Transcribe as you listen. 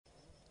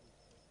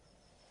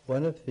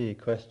One of the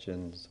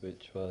questions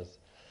which was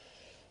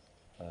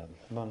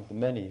among the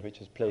many which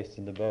was placed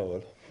in the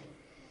bowl,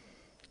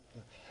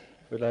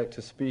 we'd like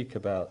to speak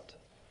about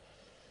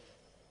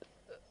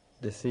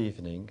this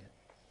evening,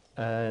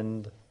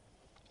 and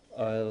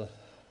I'll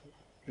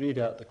read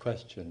out the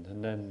question,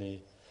 and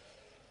then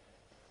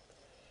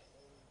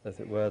as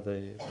it were,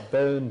 the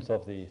bones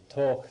of the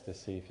talk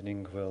this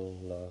evening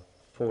will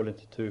fall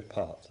into two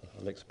parts.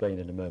 I'll explain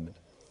in a moment.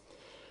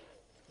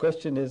 The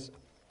question is,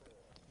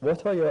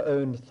 what are your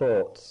own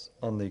thoughts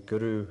on the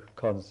guru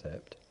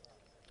concept,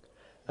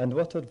 and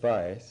what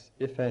advice,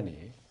 if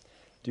any,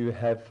 do you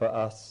have for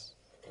us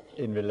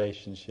in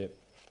relationship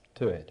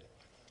to it?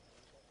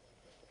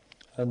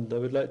 And I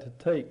would like to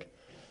take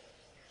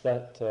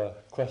that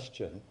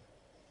question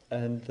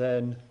and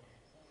then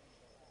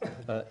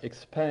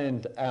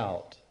expand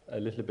out a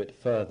little bit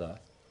further,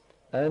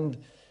 and,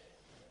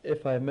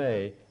 if I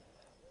may,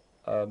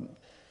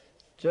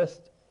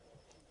 just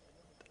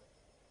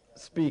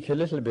speak a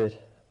little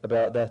bit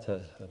about that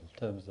in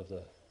terms of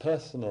the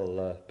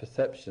personal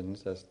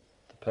perceptions, as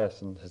the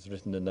person has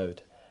written a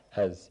note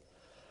has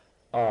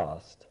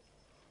asked.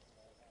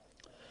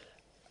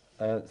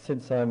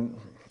 Since I'm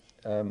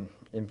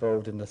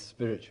involved in the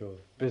spiritual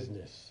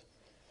business,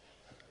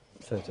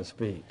 so to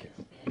speak.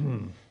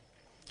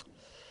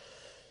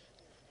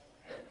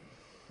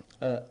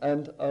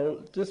 And I'll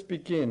just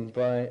begin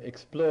by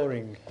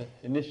exploring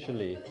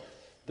initially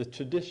the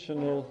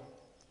traditional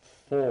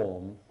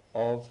form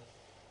of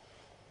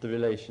the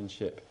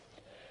relationship.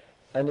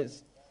 And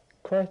it's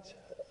quite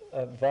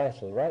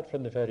vital right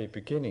from the very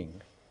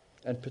beginning,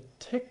 and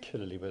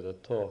particularly with a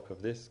talk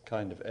of this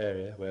kind of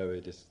area where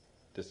we're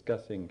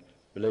discussing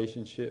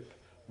relationship,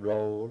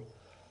 role,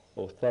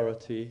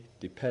 authority,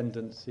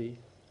 dependency,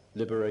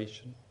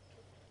 liberation,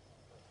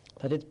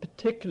 that it's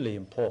particularly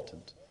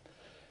important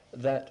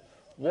that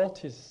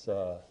what is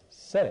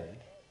said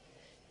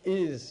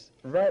is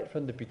right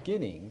from the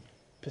beginning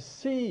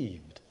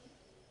perceived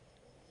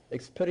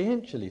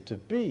experientially to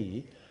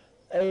be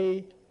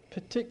a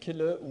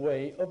particular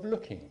way of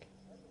looking.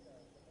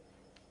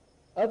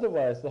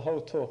 Otherwise the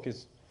whole talk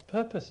is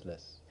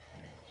purposeless.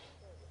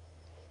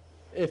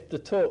 If the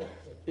talk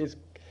is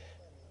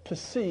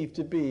perceived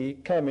to be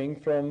coming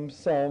from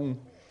some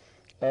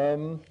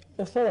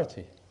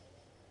authority.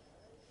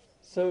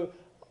 So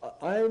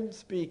I'm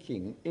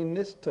speaking in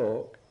this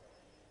talk,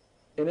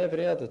 in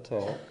every other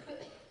talk,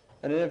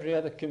 and in every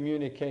other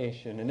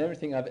communication, and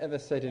everything I've ever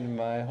said in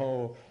my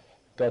whole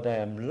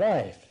goddamn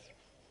life,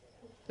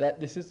 that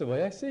this is the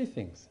way I see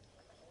things.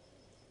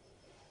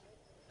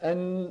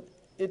 And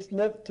it's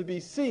not to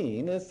be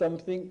seen as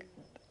something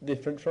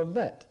different from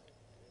that.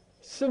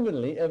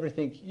 Similarly,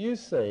 everything you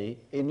say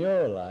in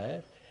your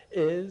life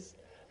is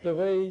the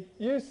way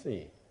you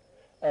see.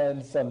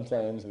 And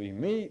sometimes we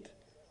meet,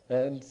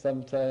 and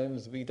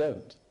sometimes we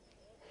don't.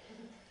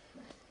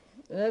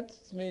 That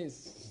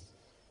means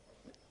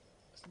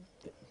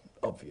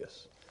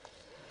obvious.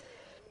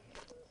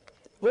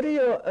 What are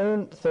your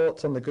own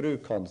thoughts on the guru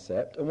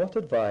concept, and what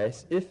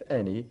advice, if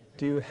any,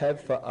 do you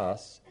have for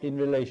us in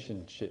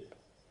relationship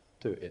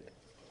to it?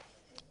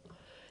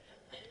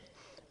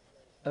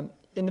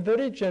 In a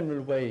very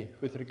general way,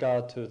 with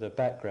regard to the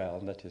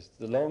background, that is,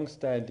 the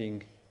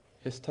long-standing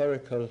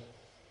historical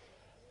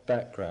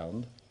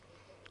background,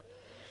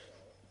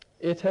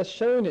 it has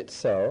shown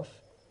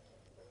itself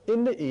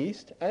in the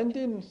East and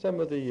in some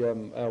of the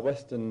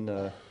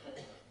Western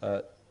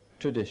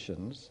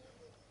traditions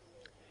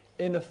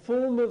in a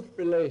form of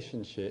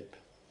relationship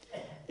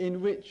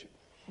in which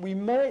we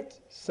might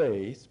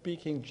say,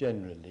 speaking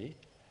generally,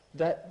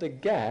 that the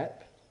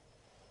gap,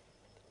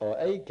 or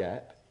a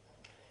gap,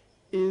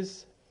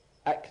 is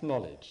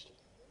acknowledged.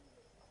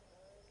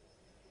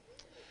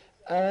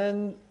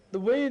 And the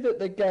way that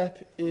the gap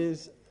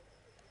is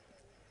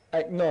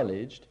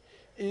acknowledged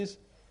is,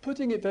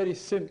 putting it very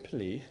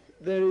simply,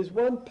 there is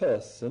one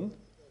person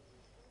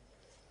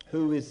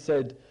who is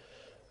said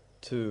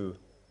to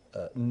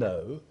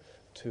know,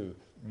 to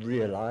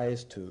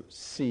realize, to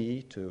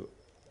see, to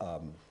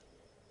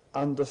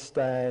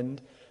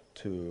understand,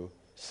 to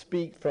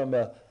speak from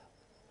a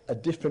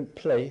different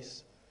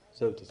place,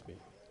 so to speak.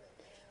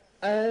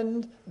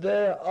 And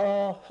there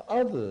are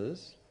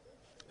others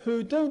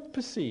who don't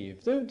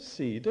perceive, don't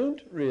see,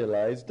 don't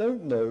realize,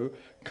 don't know,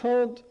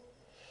 can't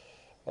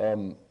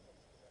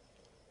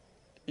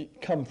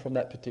come from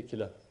that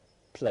particular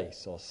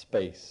place or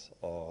space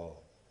or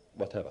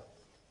whatever.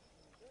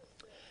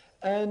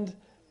 And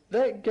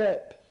that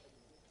gap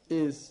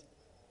is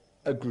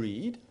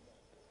agreed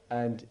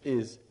and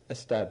is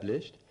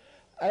established,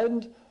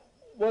 and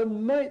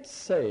one might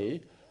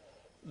say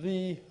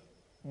the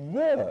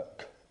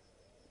work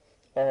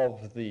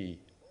of the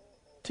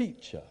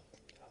teacher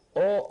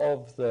or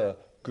of the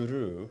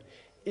guru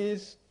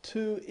is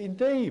to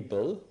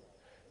enable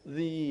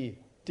the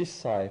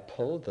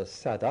disciple, the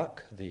sadhak,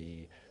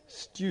 the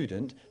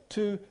student,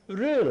 to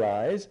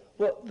realize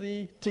what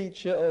the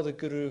teacher or the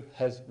guru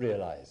has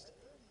realized.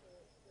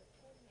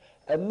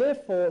 And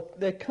therefore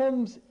there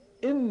comes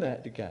in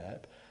that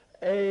gap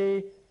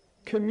a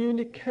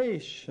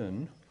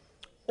communication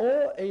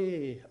or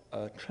a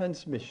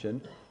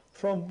transmission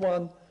from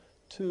one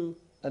to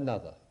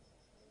another.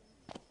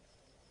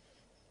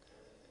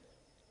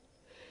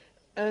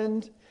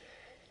 And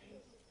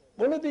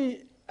one of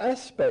the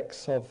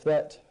aspects of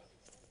that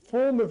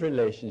form of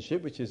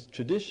relationship, which is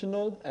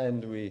traditional,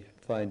 and we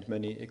find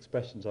many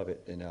expressions of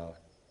it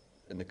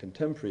in the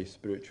contemporary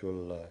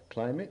spiritual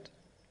climate,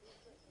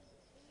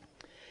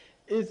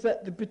 is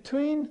that the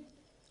between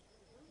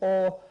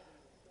or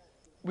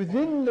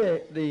within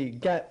the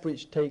gap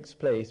which takes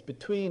place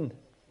between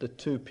the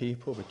two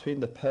people, between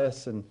the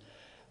person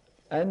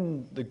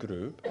and the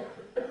group,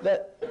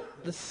 that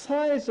the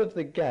size of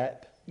the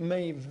gap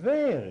may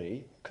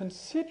vary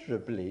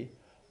considerably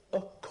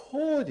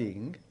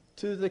according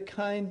to the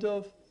kind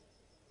of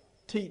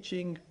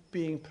teaching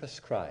being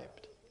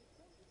prescribed.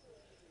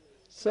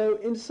 So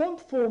in some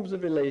forms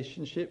of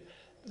relationship,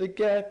 the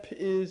gap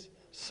is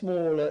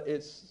smaller,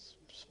 it's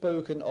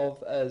spoken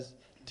of as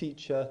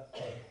teacher,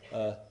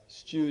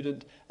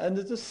 student, and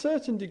there's a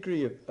certain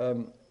degree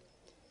of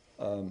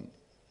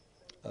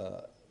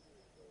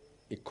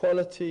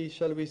equality,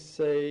 shall we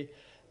say,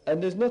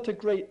 and there's not a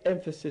great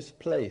emphasis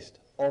placed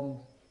on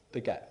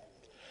the gap.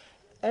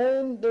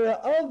 And there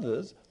are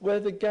others where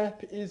the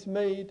gap is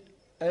made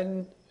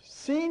and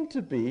seen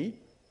to be,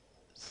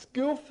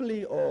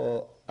 skillfully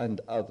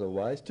and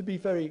otherwise, to be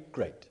very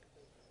great.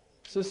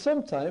 So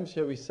sometimes,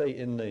 shall we say,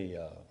 in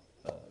the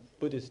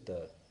Buddhist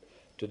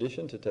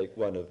tradition, to take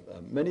one of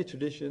many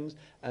traditions,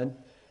 and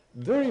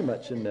very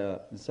much in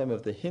some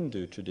of the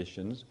Hindu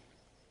traditions,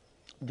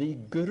 the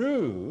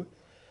guru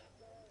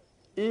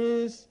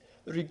is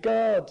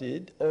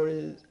regarded or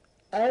is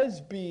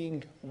as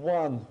being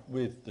one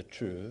with the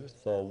truth,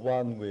 or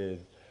one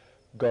with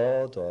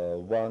God, or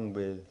one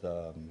with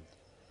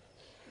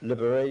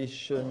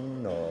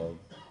liberation, or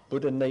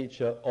Buddha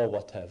nature, or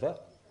whatever.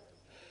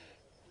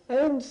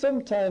 And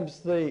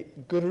sometimes the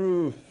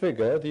guru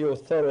figure, the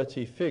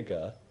authority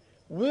figure,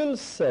 will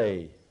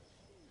say,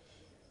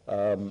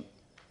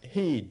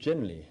 he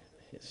generally,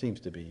 it seems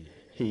to be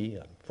he,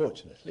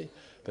 unfortunately,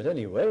 but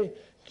anyway,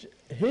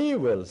 he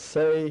will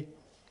say,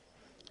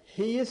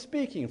 he is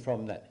speaking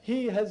from that.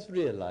 He has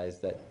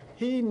realized that.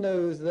 He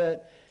knows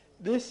that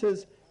this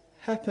has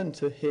happened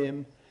to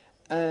him,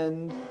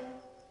 and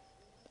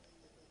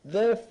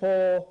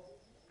therefore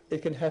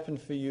it can happen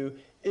for you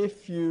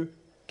if you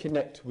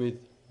connect with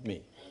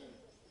me.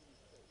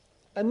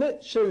 And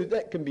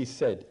that can be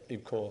said,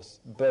 of course,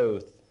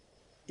 both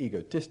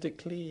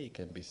egotistically, it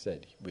can be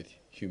said with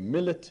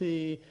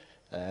humility,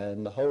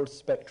 and the whole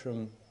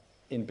spectrum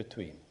in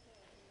between.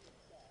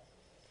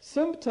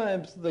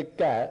 Sometimes the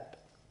gap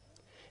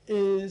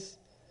is,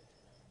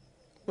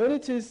 when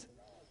it is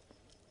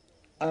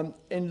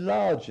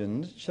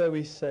enlarged, shall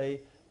we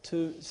say,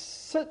 to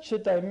such a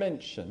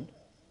dimension,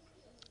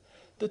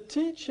 the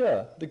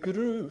teacher, the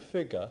guru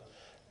figure,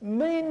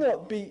 may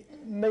not be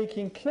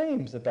making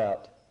claims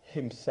about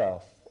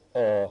himself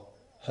or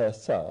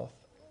herself,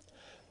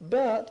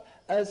 but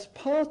as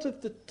part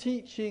of the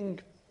teaching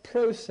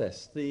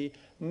process, the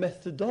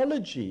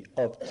methodology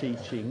of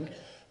teaching,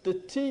 the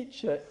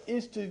teacher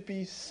is to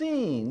be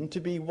seen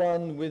to be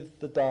one with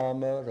the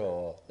Dharma,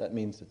 or that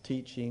means the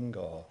teaching,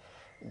 or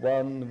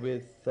one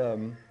with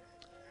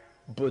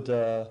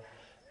Buddha,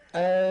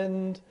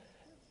 and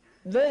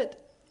that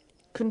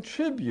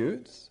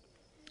contributes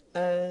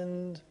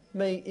and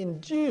may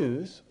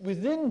induce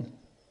within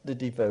the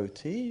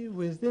devotee,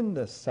 within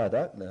the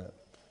sadhak,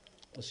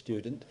 the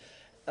student,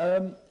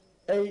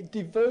 a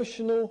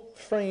devotional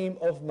frame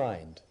of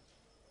mind,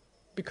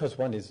 because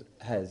one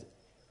has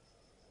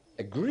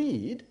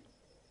agreed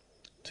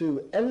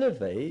to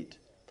elevate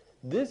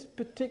this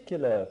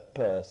particular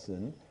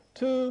person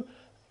to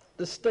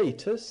the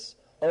status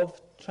of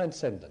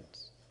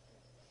transcendence.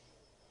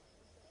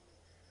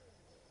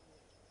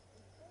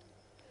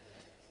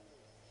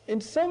 In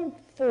some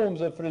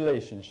forms of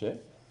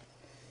relationship,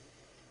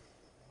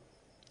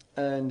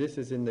 and this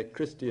is in the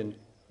Christian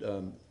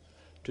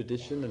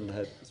tradition, and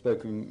have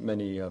spoken with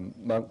many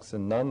monks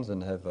and nuns,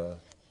 and have a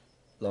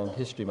long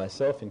history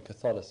myself in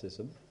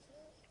Catholicism,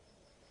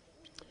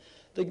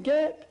 the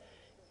gap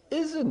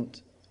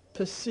isn't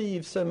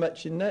perceived so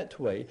much in that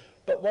way,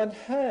 but one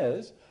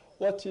has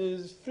what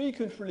is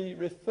frequently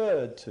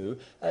referred to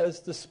as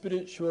the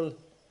spiritual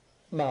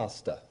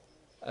master,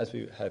 as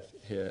we have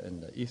here in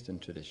the Eastern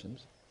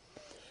traditions.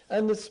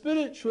 And the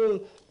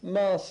spiritual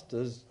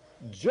master's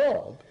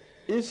job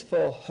is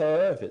for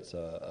her, if it's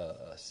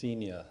a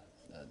senior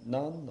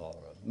nun or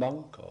a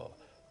monk or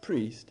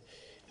priest,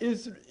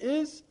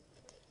 is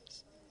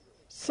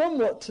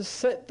somewhat to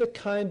set the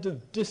kind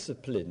of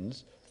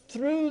disciplines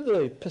through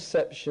the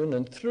perception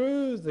and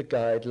through the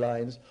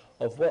guidelines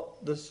of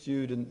what the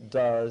student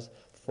does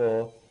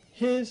for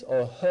his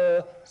or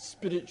her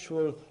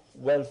spiritual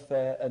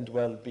welfare and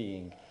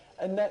well-being.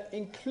 And that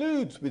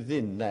includes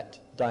within that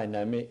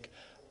dynamic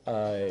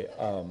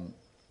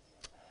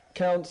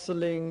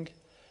counseling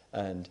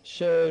and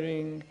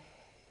sharing,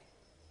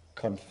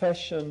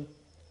 confession,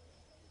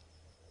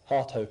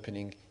 heart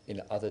opening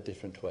in other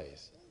different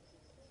ways.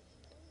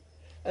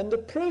 And the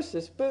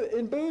process,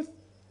 in both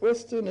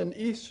Western and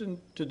Eastern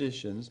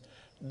traditions,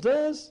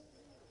 does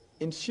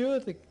ensure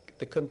the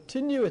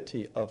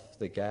continuity of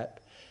the gap,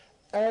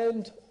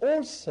 and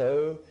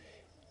also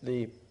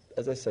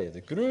as I say,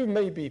 the guru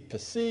may be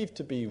perceived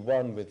to be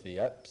one with the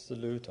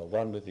absolute, or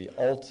one with the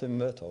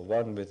ultimate, or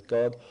one with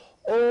God,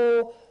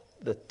 or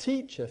the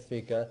teacher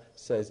figure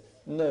says,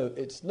 no,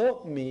 it's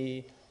not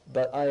me,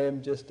 but I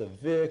am just a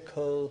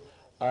vehicle,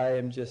 I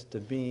am just a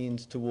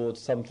means towards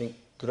something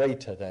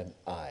greater than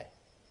I.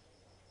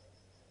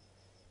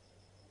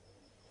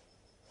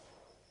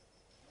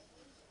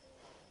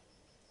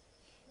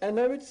 And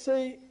I would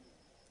say,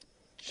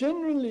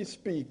 generally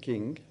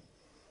speaking,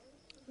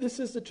 this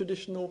is the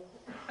traditional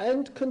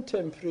and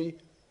contemporary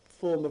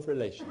form of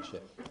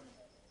relationship.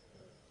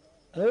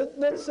 And I'm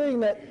not saying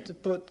that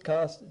to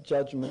cast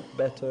judgment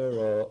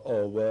better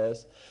or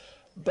worse,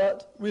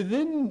 but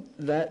within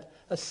that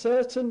a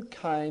certain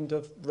kind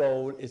of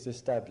role is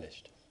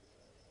established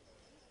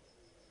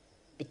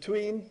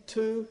between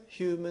two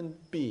human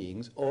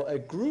beings, or a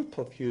group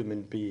of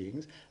human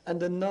beings,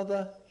 and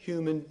another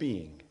human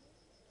being.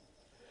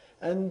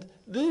 And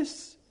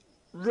this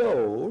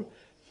role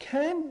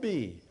can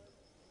be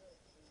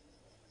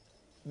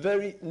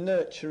very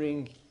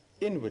nurturing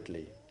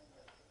inwardly.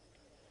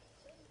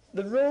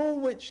 The role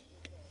which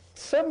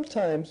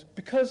sometimes,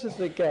 because of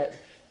the gap,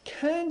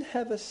 can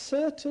have a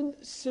certain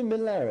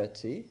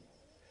similarity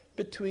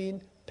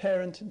between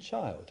parent and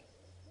child.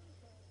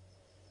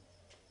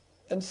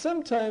 And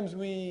sometimes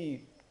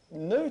we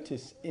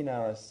notice in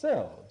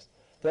ourselves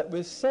that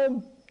with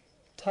some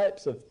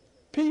types of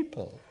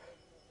people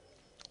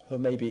who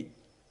may be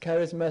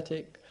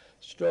charismatic,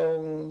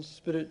 strong,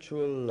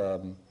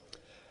 spiritual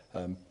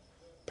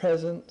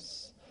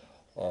presence,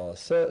 or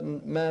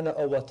certain manner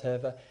or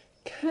whatever,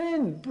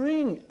 can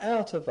bring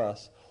out of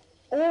us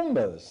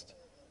almost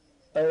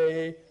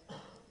a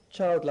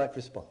childlike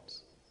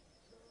response.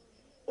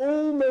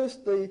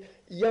 Almost the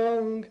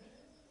young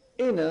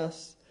in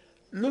us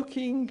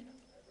looking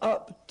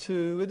up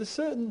to, with a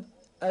certain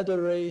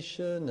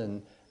adoration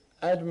and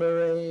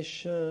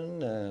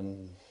admiration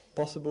and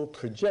possible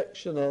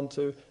projection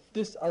onto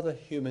this other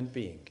human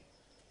being.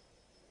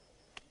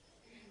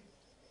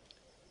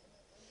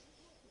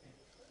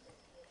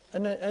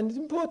 And it's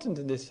important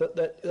in this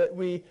that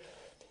we,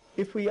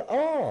 if we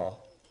are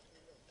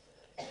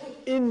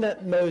in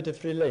that mode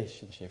of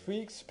relationship, we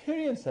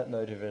experience that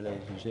mode of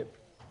relationship,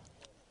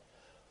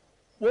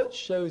 what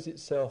shows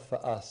itself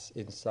for us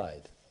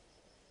inside?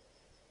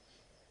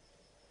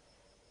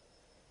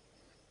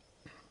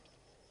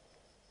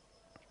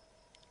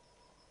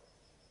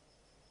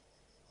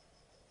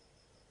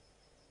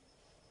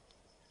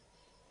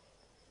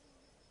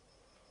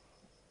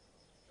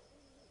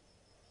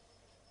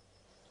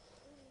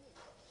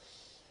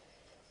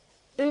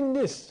 In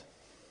this,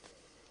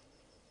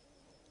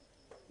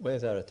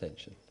 where's our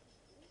attention?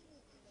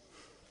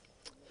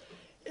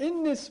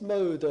 In this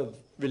mode of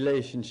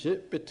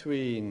relationship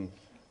between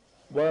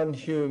one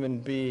human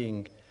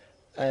being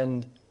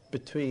and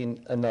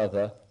between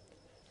another,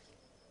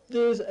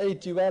 there's a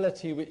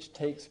duality which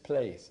takes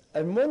place.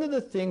 And one of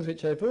the things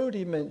which I've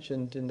already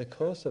mentioned in the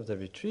course of the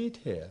retreat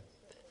here,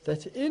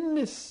 that in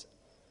this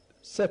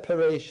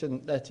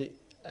separation that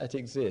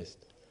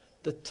exists,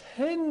 the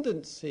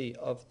tendency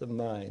of the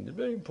mind,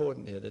 very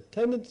important here, the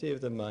tendency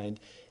of the mind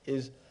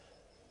is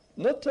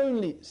not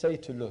only, say,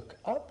 to look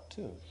up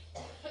to,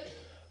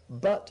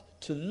 but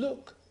to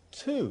look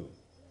to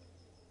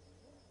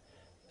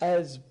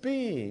as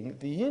being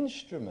the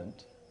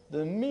instrument,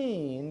 the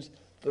means,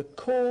 the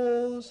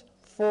cause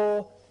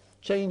for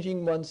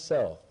changing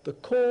oneself, the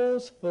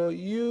cause for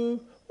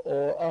you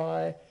or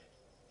I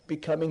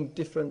becoming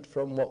different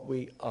from what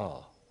we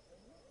are.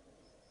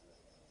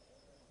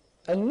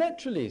 And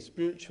naturally,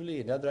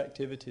 spiritually, in other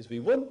activities, we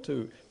want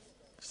to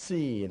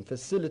see and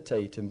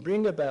facilitate and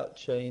bring about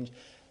change.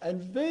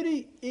 And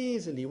very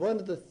easily, one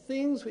of the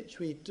things which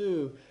we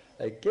do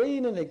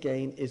again and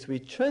again is we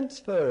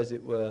transfer, as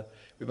it were,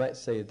 we might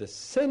say, the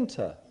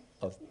centre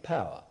of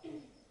power,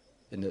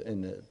 in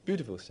the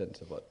beautiful sense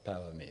of what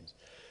power means,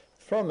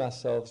 from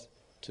ourselves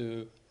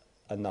to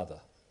another.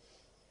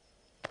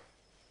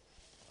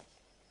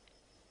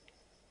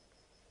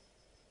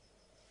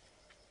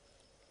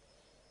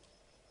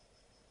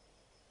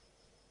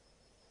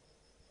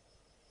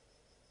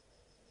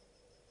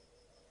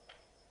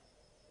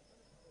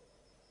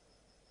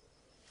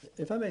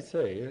 If I may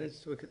say,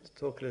 let's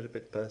talk a little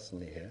bit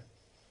personally here.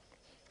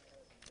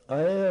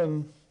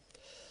 I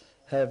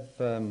have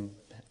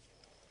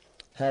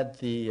had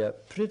the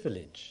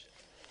privilege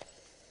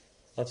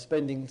of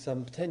spending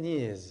some 10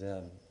 years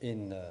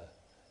in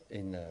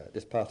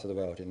this part of the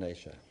world, in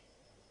Asia.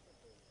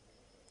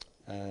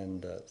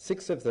 And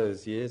 6 of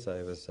those years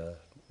I was a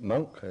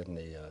monk in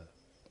the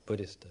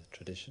Buddhist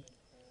tradition.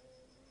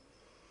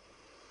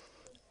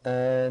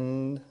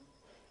 And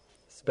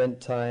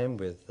spent time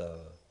with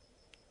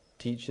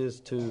teachers,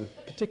 2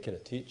 particular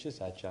teachers,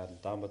 Ajahn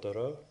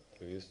Dhammadharo,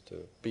 who used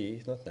to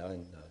be, not now,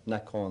 in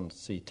Nakhon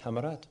Si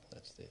Thammarat,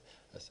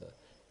 that's a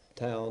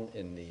town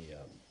in the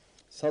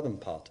southern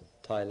part of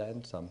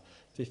Thailand, some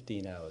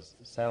 15 hours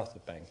south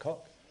of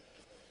Bangkok.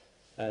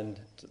 And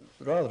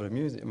rather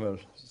amusing, well,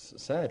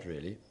 sad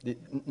really, the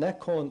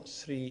Nakhon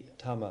Sri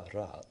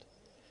Thammarat.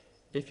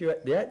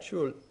 The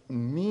actual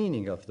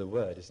meaning of the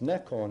word is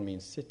Nakhon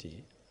means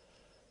city,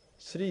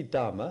 Sri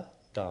Dhamma,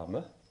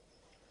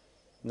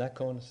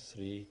 Nakhon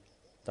Sri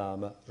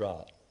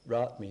Thammarat.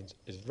 Rat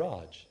is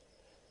Raj.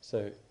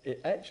 So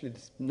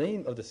the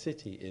name of the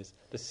city is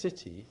the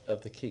city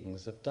of the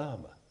kings of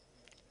Dharma.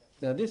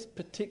 Now this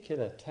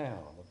particular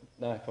town of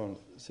Nakhon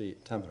Sri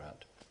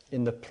Thammarat,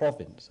 in the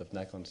province of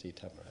Nakhon Sri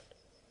Thammarat,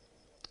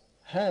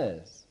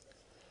 has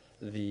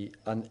the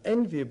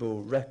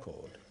unenviable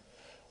record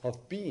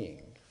of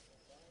being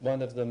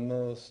one of the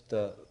most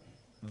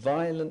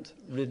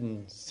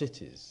violent-ridden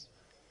cities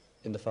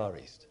in the Far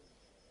East.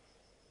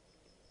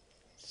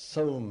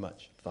 So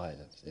much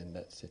violence in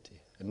that city.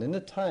 And in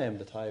the time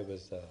that I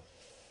was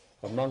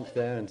a monk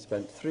there and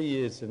spent 3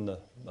 years in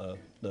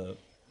the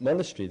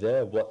monastery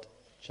there, Wat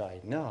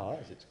Chai Na,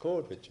 as it's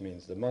called, which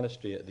means the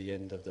monastery at the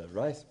end of the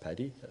rice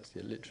paddy, that's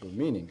the literal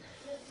meaning.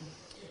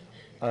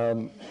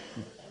 And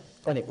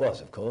it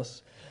was, of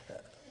course,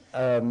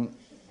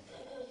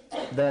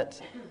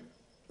 that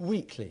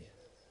weekly,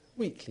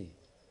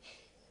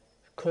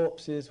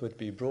 corpses would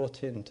be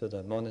brought into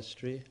the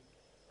monastery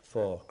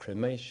for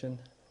cremation,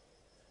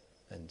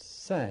 and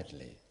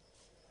sadly,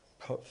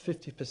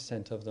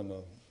 50% of them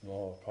or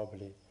more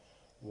probably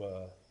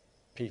were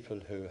people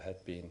who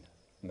had been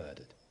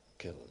murdered,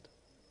 killed.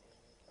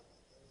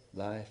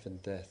 Life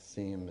and death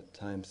seem at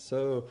times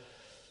so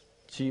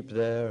cheap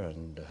there,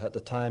 and at the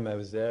time I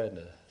was there in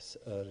the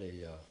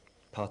early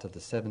part of the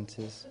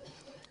 70s,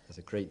 there's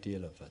a great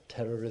deal of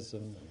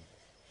terrorism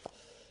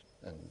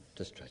and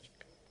just tragic.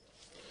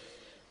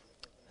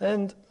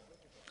 And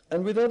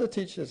with other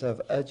teachers of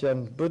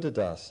Ajahn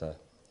Buddhadasa,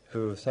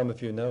 who some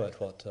of you know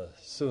at Wat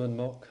Suan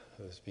Mok,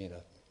 who's been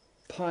a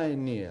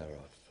pioneer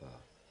of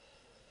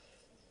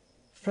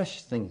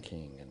fresh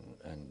thinking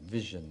and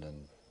vision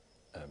and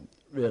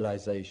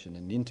realization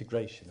and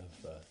integration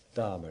of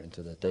Dharma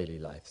into the daily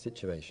life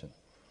situation.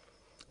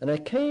 And I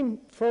came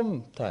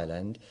from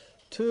Thailand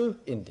to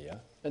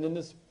India, and in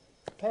this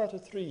part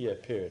of 3-year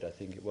period, I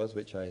think it was,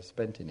 which I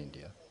spent in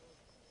India,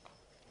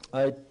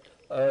 I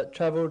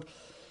travelled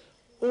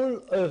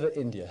all over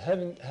India,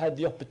 having had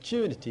the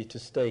opportunity to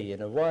stay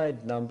in a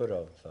wide number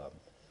of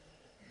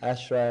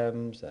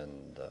ashrams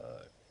and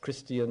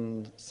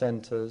Christian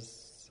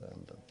centres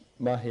and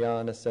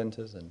Mahayana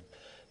centres and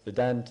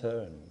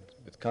Vedanta and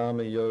with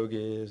Karma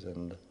yogis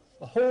and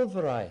a whole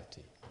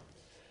variety.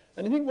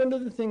 And I think one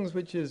of the things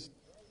which is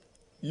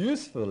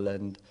useful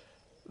and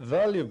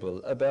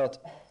valuable about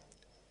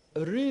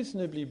a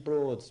reasonably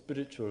broad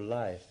spiritual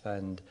life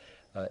and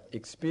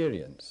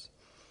experience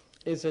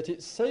is that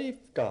it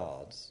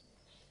safeguards,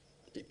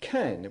 it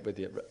can, with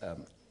the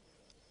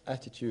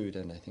attitude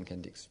and I think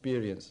and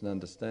experience and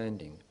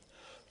understanding,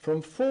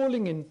 from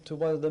falling into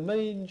one of the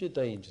major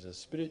dangers of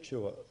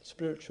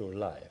spiritual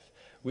life,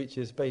 which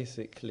is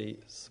basically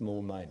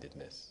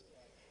small-mindedness.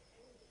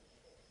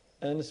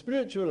 And the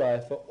spiritual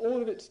life, for all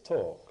of its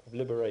talk of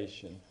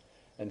liberation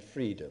and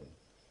freedom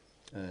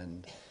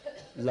and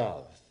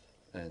love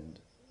and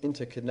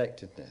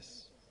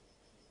interconnectedness,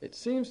 it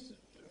seems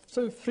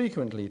so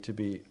frequently to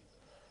be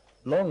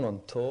long on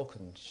talk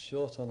and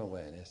short on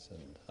awareness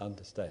and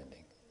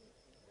understanding.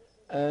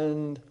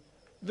 And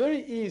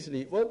very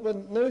easily, what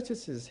one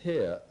notices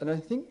here, and I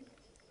think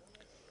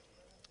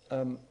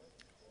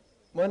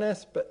one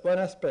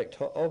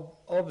aspect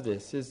of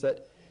this is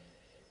that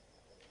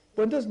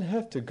one doesn't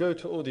have to go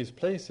to all these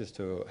places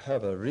to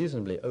have a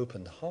reasonably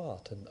open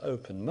heart and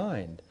open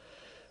mind.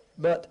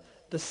 But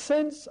the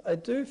sense I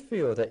do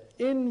feel that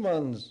in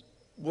one's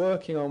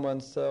working on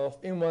oneself,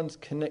 in one's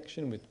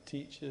connection with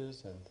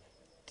teachers and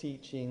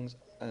teachings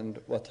and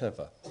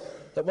whatever,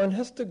 that one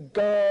has to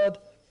guard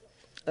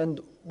and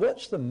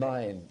watch the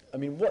mind. I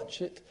mean,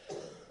 watch it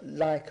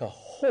like a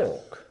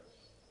hawk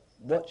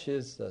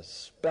watches the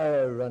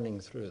sparrow running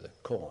through the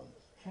corn.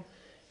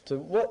 To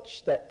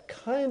watch that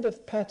kind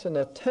of pattern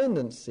or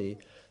tendency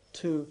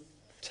to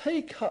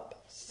take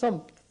up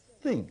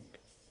something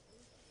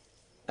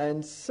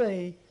and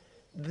say,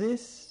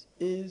 this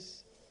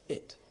is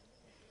it.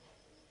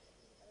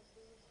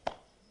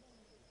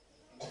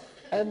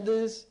 And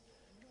there's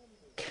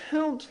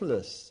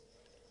countless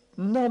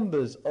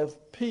numbers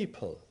of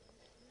people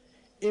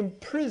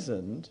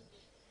imprisoned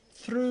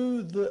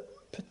through the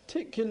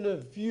particular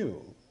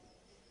view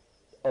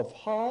of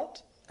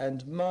heart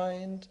and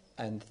mind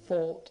and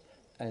thought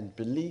and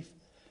belief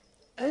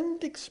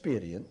and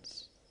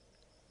experience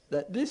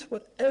that this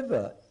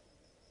whatever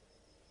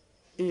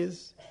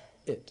is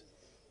it.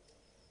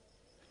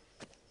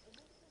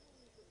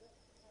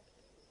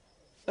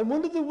 And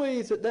one of the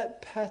ways that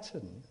that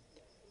pattern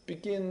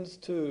begins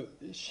to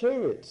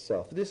show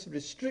itself, this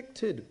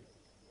restricted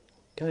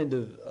kind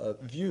of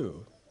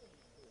view,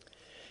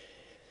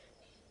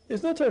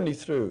 is not only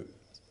through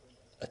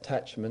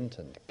attachment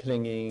and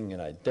clinging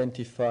and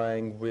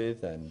identifying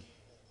with and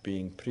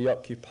being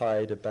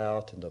preoccupied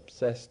about and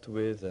obsessed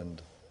with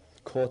and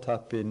caught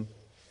up in.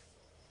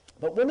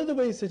 But one of the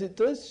ways that it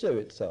does show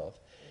itself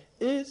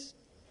is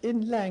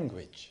in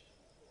language.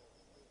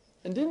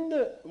 And in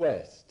the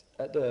West,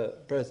 at the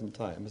present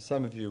time, as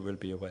some of you will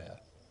be aware,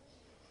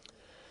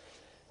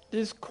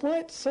 there's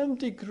quite some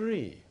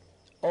degree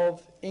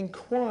of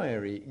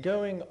inquiry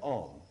going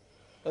on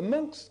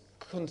amongst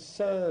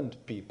concerned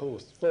people,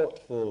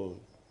 thoughtful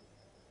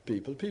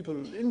people, people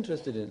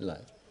interested in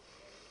life,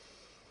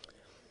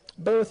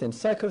 both in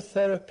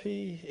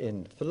psychotherapy,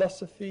 in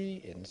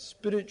philosophy, in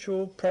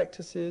spiritual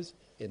practices,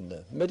 in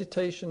the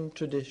meditation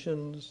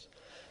traditions,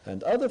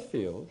 and other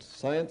fields,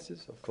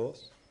 sciences, of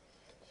course,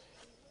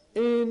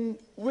 in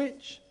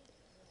which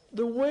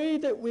the way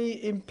that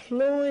we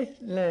employ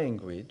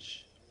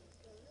language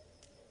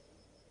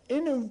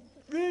in a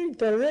very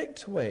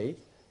direct way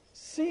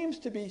seems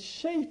to be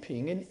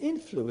shaping and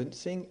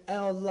influencing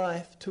our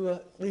life to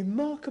a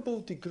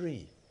remarkable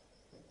degree.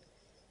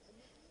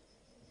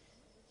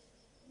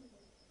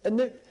 And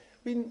that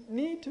we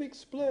need to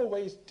explore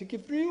ways to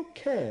give real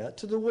care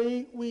to the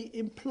way we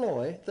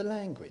employ the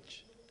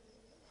language.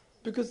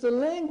 Because the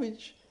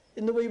language,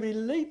 in the way we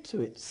relate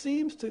to it,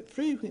 seems to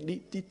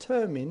frequently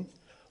determine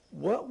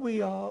what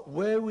we are,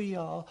 where we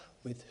are,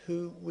 with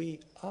who we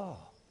are.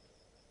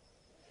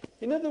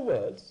 In other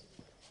words,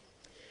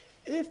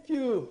 if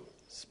you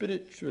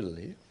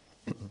spiritually,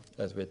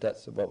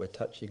 that's what we're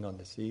touching on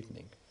this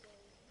evening,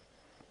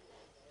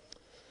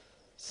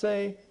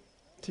 say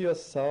to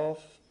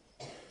yourself,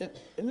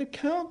 in the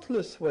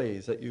countless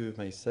ways that you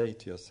may say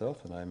to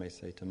yourself, and I may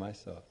say to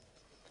myself,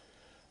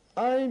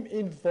 I'm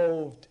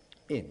involved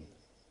in,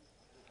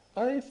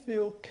 I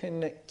feel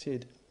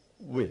connected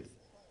with,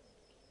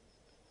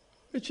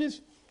 which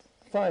is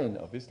fine,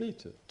 obviously,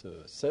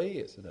 to say.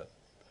 It's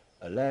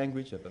a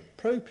language of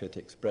appropriate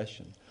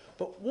expression.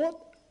 But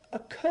what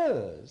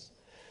occurs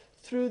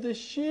through the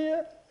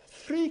sheer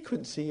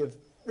frequency of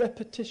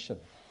repetition?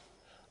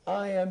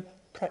 I am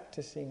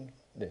practicing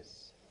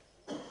this.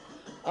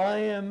 I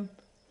am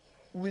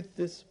with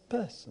this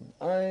person.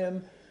 I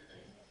am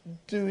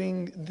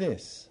doing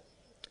this,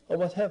 or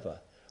whatever.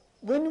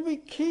 When we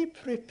keep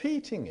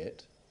repeating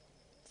it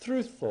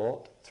through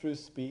thought, through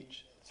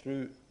speech,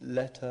 through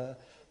letter,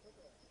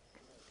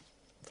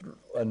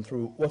 and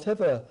through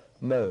whatever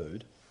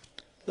mode,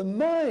 the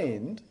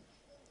mind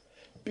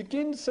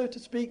begins, so to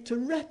speak, to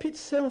wrap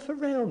itself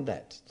around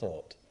that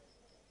thought.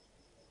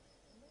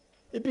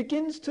 It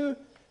begins to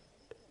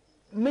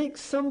make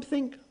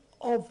something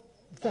of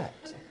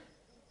that.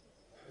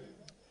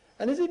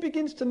 And as it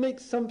begins to make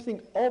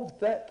something of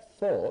that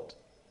thought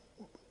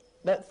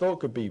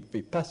could be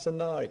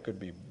vipassana, it could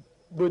be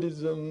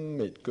Buddhism,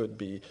 it could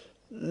be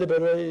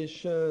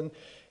liberation,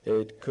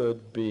 it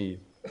could be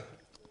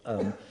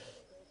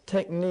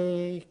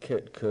technique,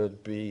 it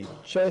could be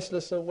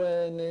choiceless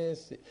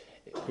awareness, it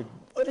could,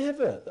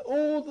 whatever,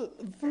 all the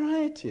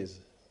varieties,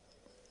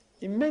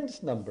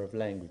 immense number of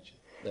language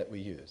that we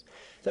use,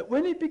 that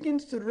when it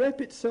begins to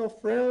wrap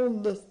itself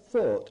round the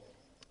thought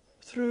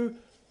through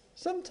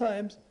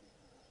sometimes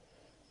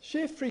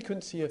sheer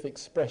frequency of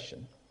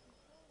expression,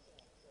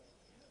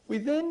 we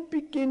then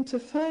begin to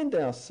find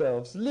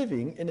ourselves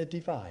living in a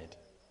divide.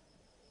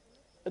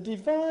 A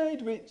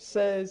divide which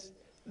says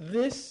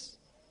this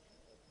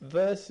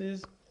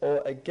versus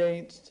or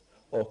against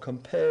or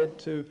compared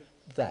to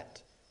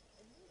that.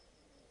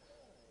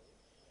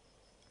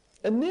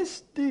 And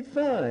this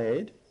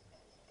divide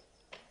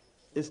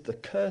is the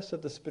curse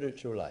of the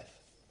spiritual life.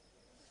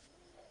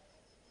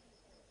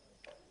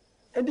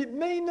 And it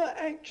may not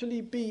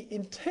actually be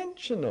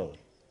intentional.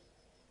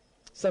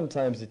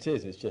 Sometimes it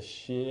is, it's just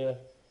sheer,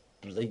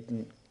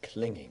 blatant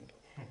clinging.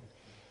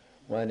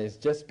 One has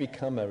just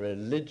become a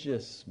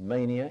religious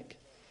maniac,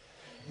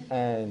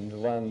 and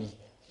one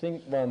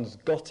thinks one's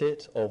got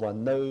it, or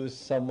one knows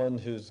someone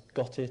who's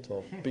got it,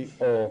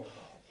 or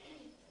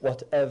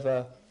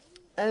whatever.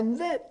 And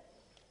that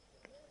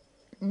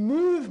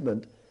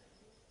movement,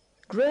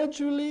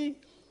 gradually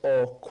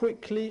or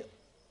quickly,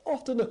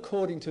 often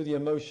according to the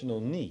emotional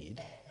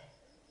need,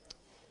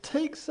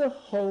 takes a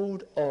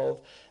hold of,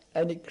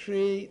 and it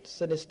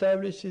creates and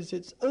establishes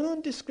its own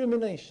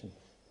discrimination.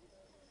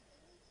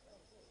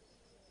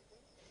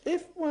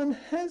 If one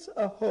has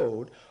a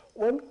hold,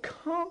 one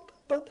can't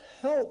but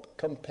help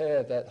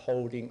compare that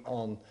holding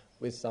on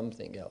with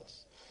something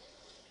else.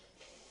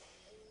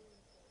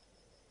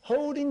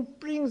 Holding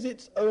brings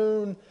its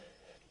own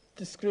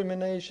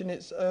discrimination,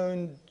 its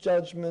own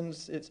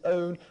judgments, its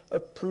own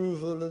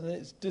approval and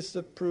its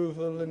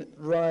disapproval, and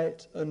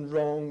right and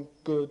wrong,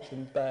 good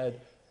and bad,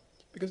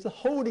 because the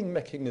holding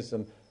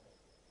mechanism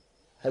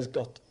has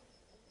got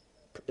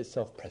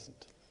itself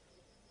present.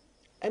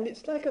 And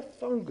it's like a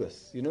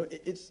fungus, you know,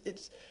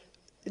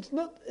 it's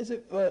not, as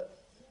it were,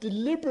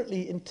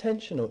 deliberately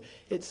intentional.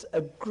 It's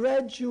a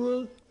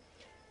gradual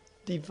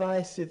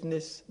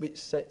divisiveness which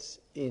sets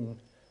in,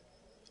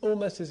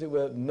 almost as it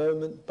were,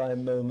 moment by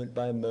moment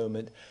by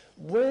moment,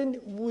 when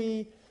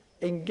we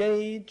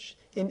engage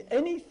in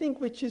anything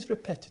which is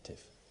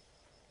repetitive.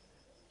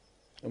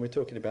 And we're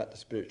talking about the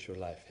spiritual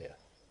life here.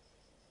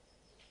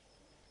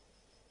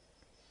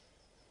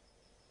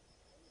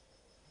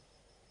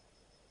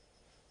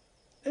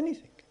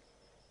 Anything.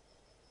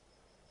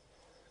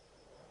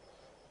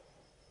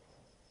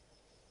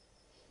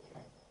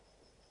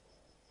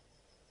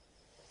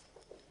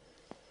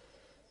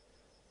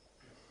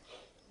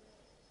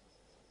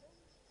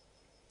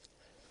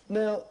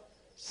 Now,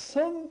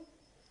 some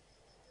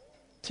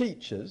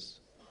teachers,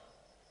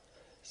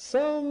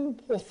 some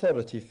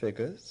authority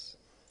figures,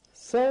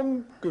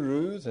 some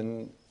gurus,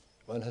 and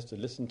one has to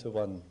listen to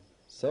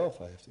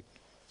oneself, I have to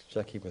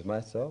check in with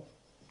myself.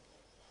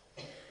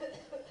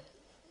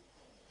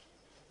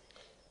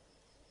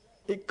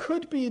 It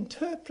could be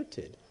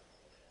interpreted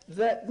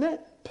that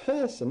that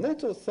person,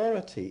 that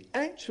authority,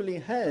 actually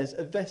has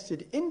a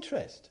vested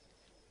interest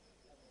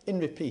in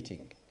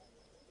repeating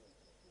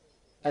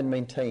and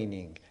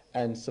maintaining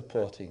and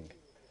supporting.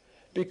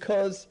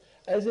 Because,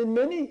 as in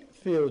many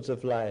fields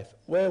of life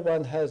where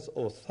one has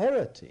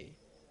authority,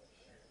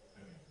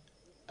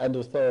 and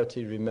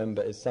authority,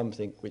 remember, is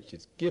something which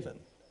is given,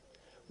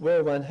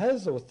 where one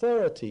has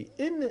authority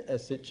in a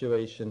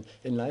situation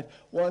in life,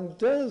 one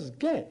does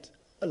get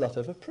a lot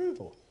of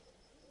approval.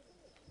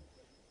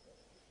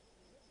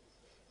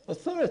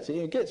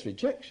 Authority gets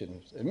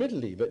rejections,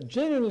 admittedly, but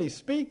generally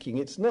speaking,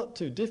 it's not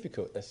too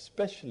difficult,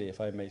 especially,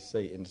 if I may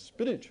say, in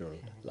spiritual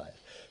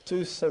life,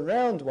 to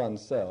surround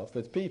oneself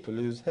with people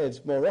whose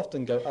heads more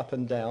often go up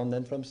and down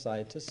than from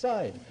side to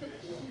side.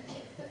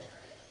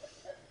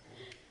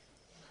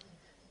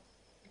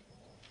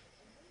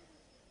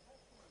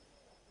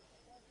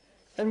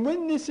 And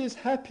when this is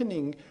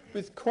happening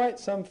with quite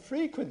some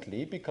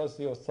frequently, because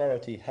the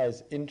authority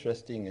has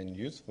interesting and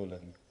useful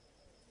and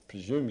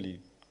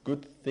presumably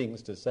good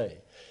things to say,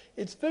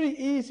 it's very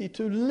easy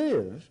to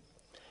live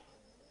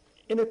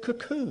in a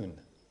cocoon,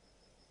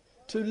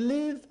 to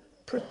live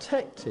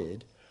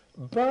protected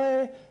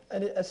by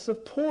a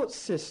support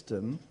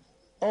system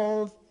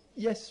of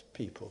yes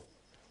people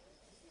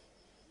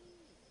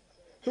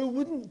who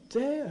wouldn't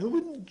dare, who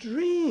wouldn't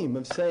dream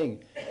of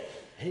saying,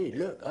 hey,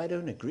 look, I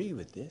don't agree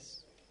with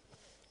this.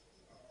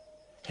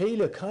 Hey,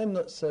 look, I'm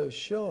not so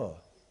sure.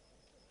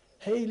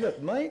 Hey,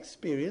 look, my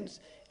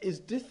experience is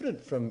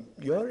different from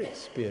your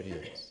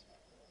experience.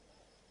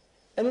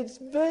 And it's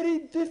very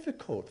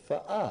difficult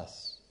for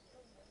us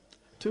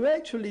to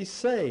actually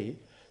say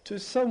to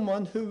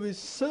someone who is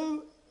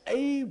so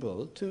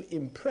able to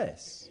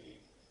impress,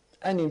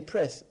 and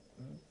impress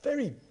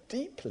very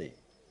deeply,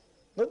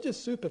 not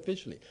just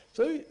superficially,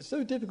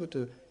 so difficult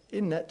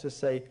to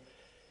say,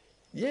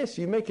 yes,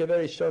 you make a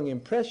very strong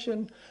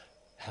impression,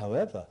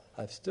 however,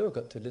 I've still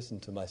got to listen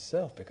to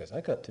myself because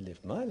I've got to live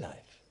my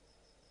life.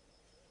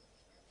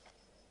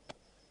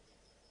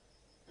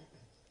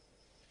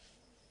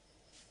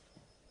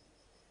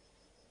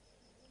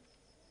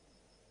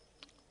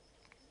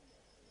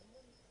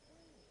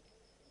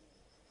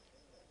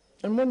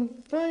 And one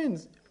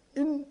finds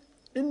in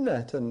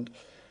that, and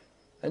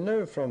I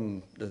know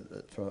from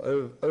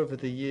over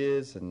the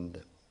years and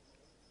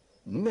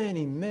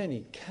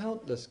many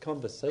countless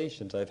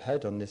conversations I've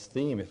had on this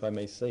theme, if I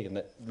may say, in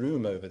that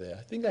room over there.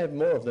 I think I have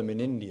more of them in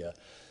India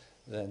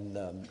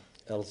than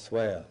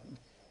elsewhere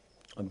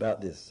about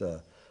this.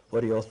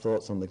 What are your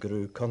thoughts on the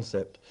guru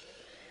concept?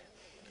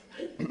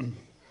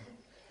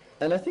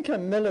 And I think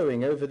I'm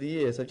mellowing over the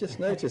years. I've just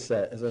noticed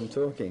that as I'm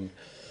talking.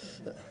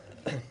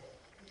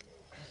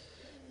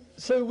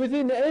 So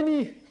within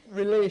any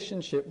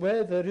relationship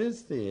where there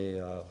is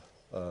the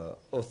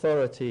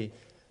authority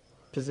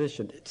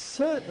position, it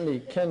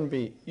certainly can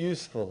be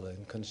useful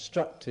and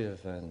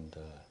constructive and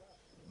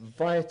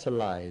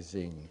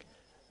vitalizing,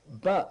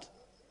 but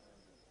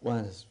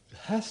one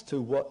has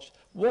to watch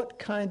what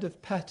kind of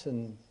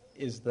pattern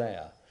is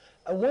there.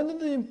 And one of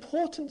the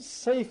important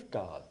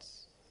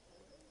safeguards,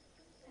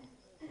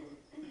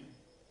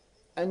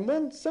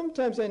 and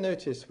sometimes I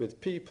notice with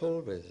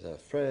people,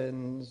 with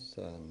friends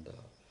and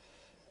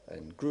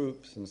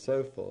groups and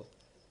so forth,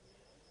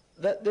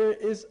 that there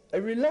is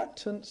a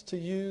reluctance to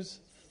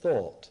use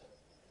thought.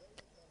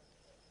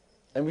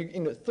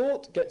 And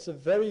thought gets a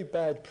very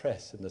bad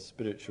press in the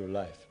spiritual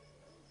life.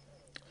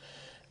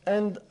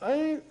 And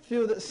I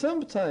feel that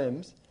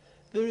sometimes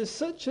there is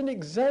such an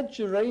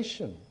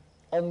exaggeration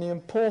on the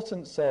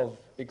importance of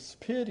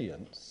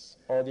experience,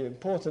 or the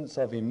importance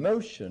of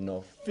emotion,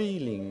 or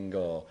feeling,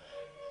 or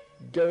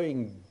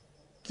going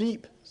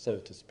deep, so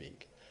to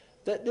speak,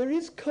 that there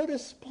is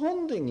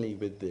correspondingly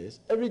with this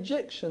a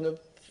rejection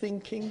of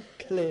thinking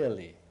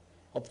clearly,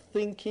 of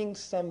thinking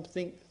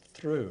something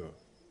through.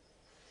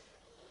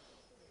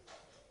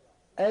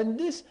 And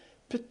this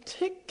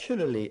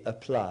particularly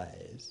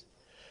applies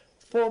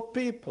for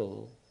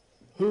people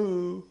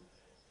who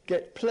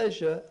get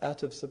pleasure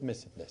out of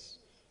submissiveness,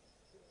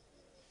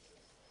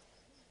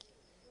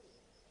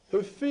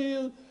 who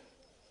feel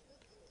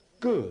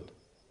good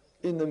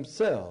in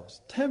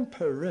themselves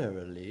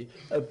temporarily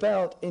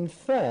about, in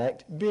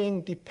fact,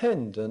 being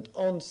dependent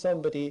on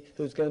somebody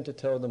who's going to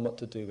tell them what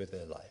to do with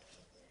their life.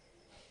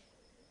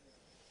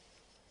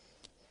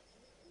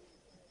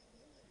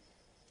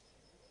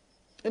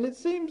 And it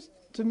seems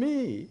to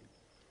me,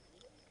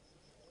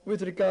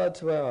 with regard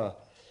to our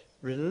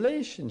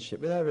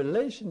relationship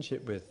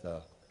with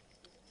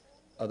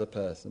other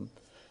person,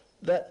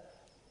 that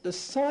the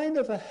sign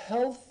of a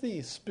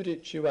healthy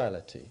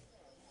spirituality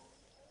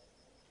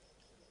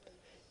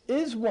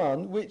is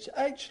one which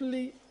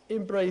actually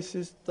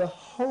embraces the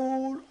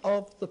whole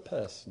of the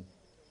person.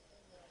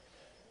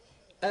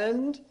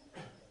 And,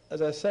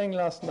 as I was saying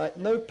last night,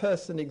 no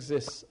person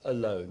exists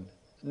alone,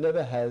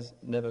 never has,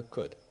 never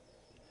could.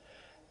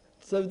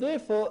 So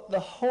therefore, the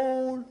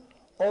whole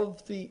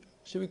of the,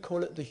 shall we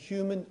call it, the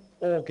human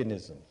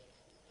organism.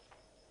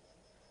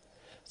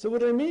 So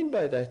what I mean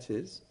by that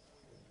is,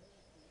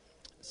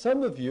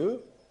 some of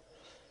you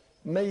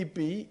may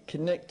be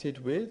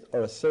connected with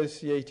or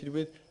associated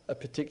with a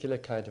particular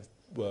kind of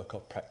work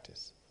or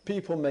practice.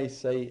 People may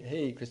say,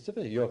 hey,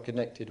 Christopher, you're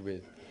connected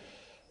with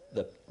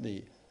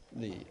the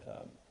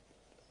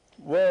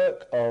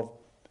work of,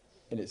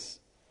 and it's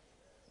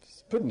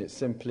putting it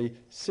simply,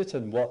 sit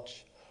and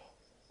watch,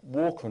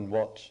 walk and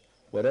watch,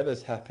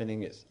 whatever's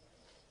happening, it's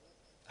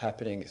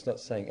happening, it's not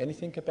saying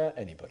anything about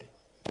anybody.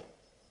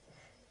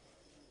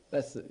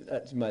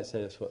 That you might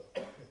say that's what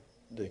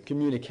the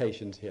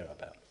communications here are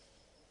about.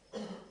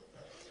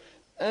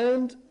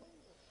 And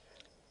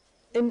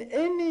in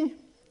any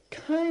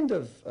kind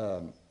of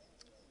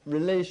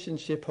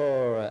relationship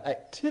or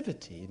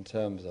activity in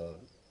terms of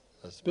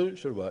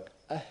spiritual work,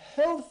 a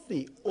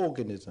healthy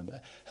organism,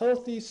 a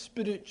healthy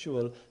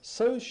spiritual,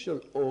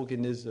 social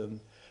organism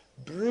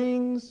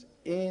brings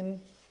in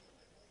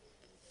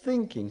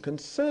thinking,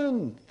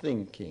 concerned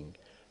thinking,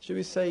 should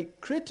we say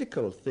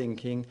critical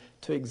thinking,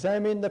 to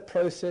examine the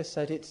process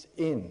that it's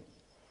in.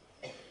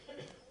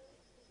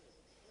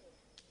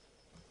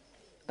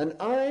 And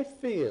I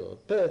feel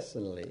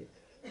personally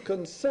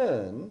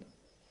concerned,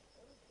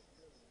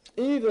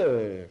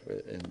 either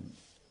in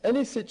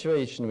any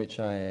situation which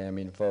I am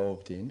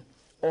involved in,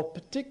 or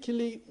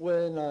particularly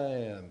when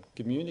I am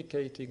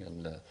communicating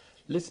and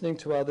listening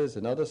to others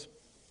and other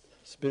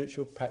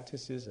spiritual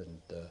practices and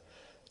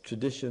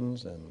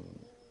traditions and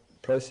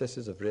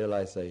processes of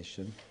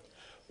realization,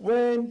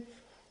 when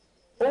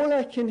all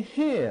I can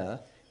hear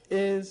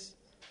is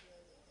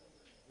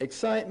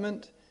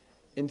excitement,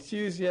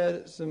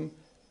 enthusiasm,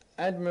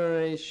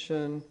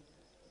 admiration,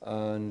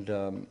 and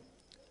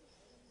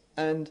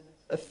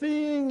a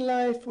feeling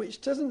life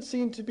which doesn't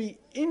seem to be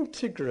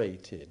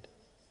integrated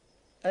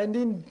and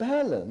in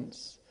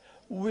balance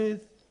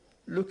with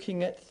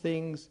looking at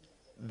things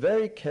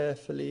very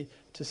carefully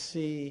to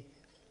see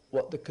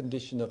what the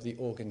condition of the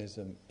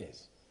organism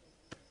is.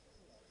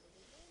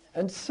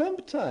 And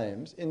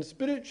sometimes in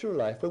spiritual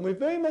life, when we're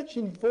very much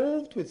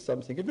involved with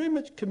something, and very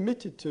much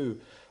committed to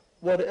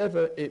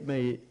whatever it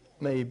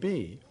may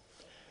be,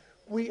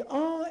 we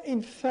are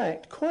in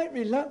fact quite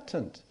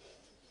reluctant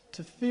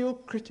to feel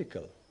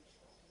critical,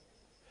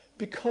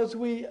 because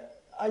we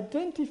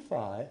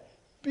identify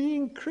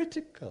being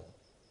critical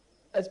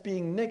as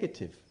being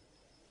negative.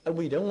 And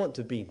we don't want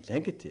to be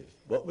negative.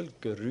 What will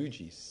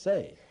Guruji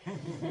say?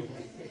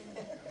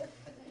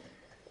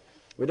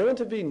 We don't want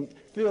to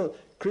feel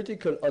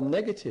critical or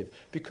negative,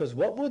 because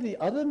what will the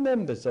other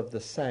members of the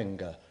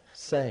Sangha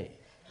say?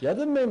 The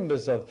other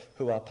members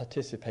who are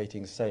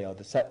participating say, or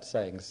the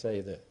satsangs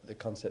say, the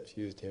concepts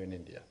used here in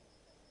India.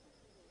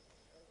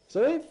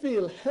 So I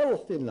feel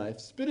health in life,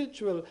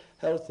 spiritual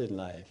health in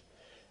life,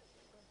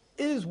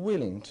 is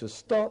willing to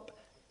stop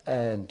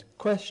and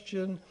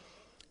question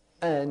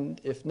and,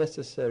 if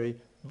necessary,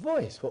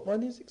 voice what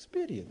one is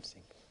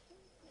experiencing.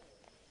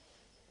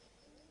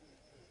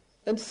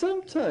 And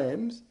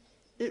sometimes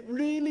it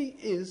really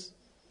is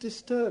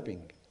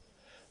disturbing.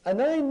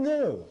 And I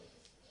know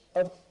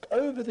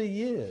over the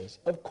years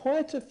of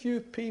quite a few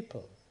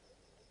people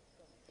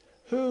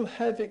who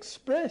have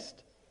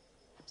expressed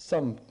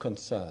some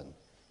concern,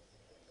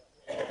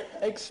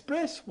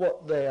 express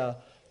what they are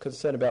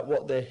concerned about,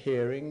 what they're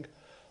hearing,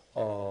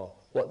 or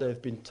what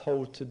they've been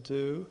told to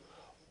do,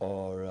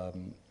 or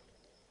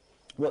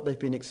what they've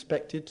been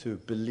expected to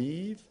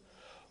believe,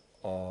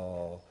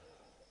 or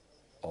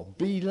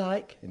be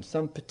like in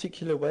some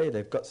particular way.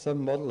 They've got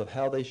some model of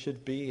how they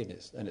should be,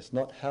 and it's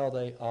not how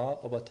they are,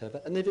 or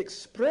whatever. And they've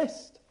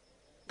expressed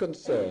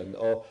concern,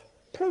 or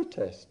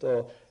protest,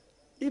 or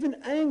even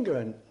anger,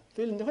 and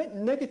feeling quite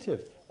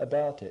negative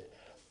about it,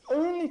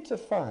 only to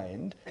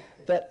find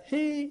that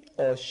he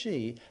or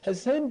she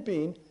has then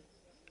been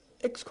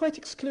quite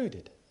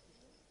excluded.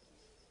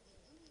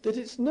 That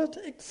it's not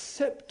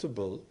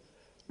acceptable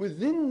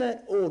within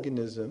that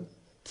organism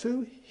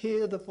to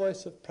hear the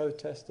voice of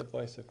protest, the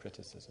voice of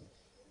criticism.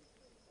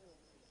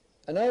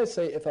 And I would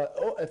say if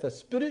a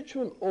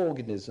spiritual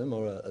organism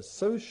or a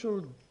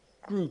social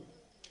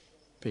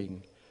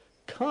grouping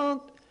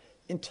can't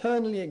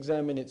internally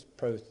examine its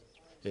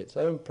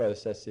own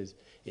processes,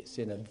 it's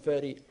in a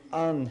very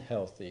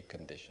unhealthy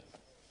condition.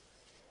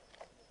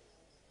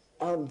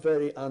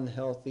 Very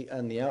unhealthy,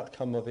 and the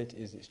outcome of it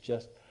is it's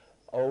just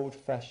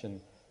old-fashioned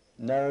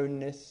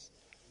narrowness,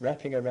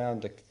 wrapping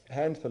around a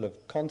handful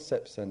of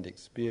concepts and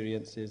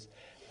experiences,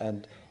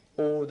 and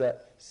all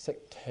that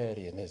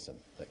sectarianism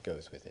that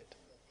goes with it.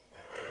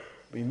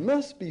 We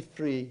must be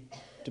free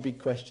to be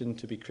questioned,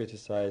 to be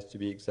criticized, to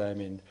be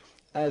examined,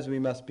 as we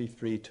must be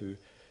free to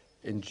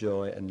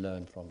enjoy and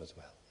learn from as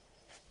well.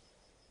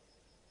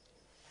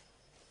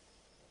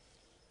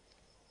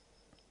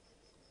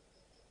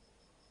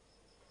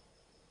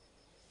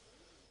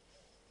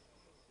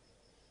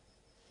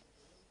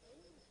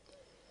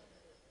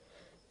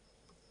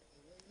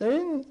 Now,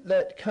 in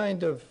that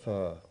kind of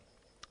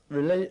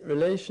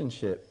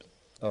relationship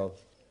of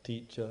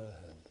teacher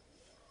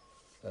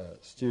and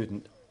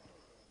student,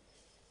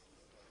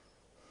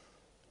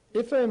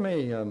 if I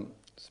may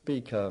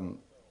speak a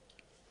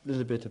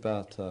little bit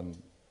about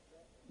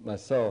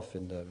myself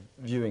in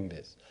viewing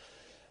this,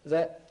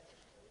 that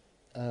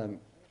I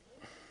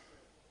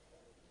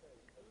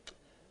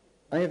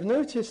have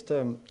noticed,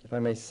 if I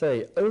may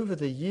say, over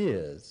the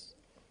years,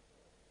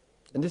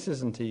 and this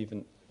isn't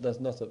even,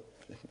 there's not a,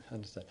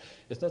 understand,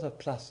 it's not a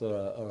plus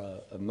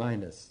or a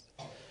minus,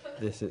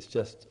 this, it's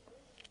just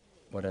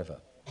whatever.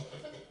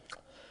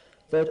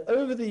 But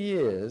over the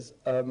years,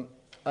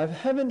 I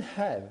haven't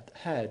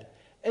had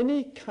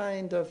any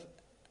kind of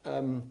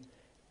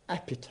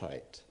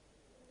appetite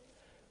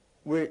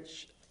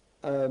which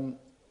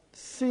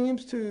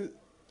seems to,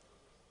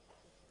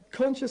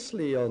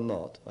 consciously or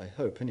not, I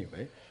hope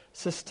anyway,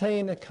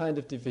 sustain a kind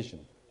of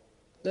division.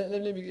 Let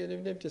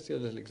me just give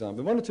a little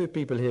example. One or two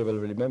people here will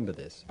remember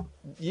this.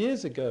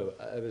 Years ago,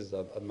 I was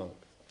a monk.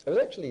 I was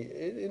actually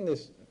in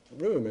this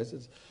room, this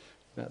is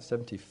about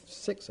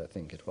 76, I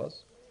think it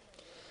was.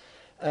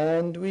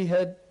 And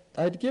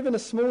I'd given a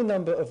small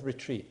number of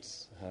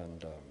retreats,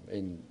 and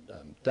in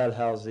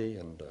Dalhousie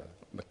and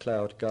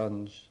MacLeod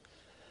Gunge,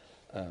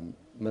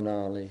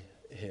 Manali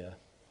here.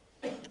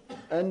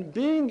 And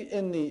being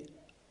in the,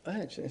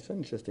 actually it's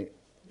interesting,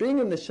 being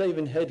in the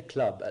Shaven Head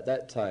Club at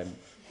that time,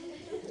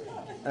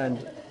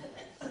 and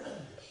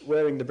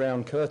wearing the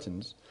brown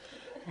curtains,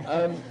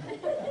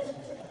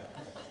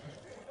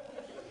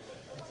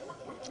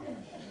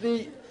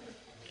 the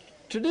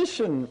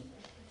tradition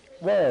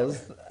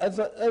was, as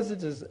it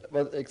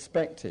was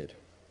expected,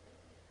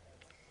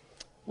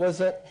 was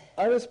that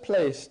I was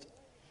placed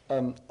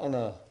on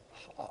a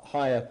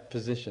higher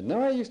position.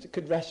 Now I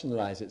could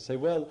rationalize it, say,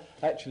 well,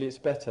 actually it's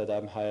better that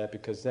I'm higher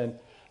because then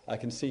I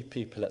can see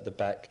people at the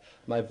back,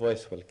 my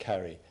voice will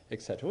carry,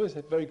 etc. Always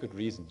had very good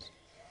reasons.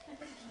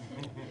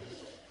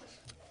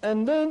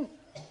 And then,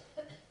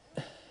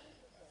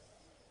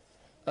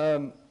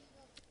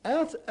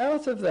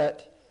 out of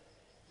that,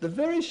 the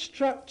very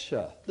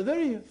structure, the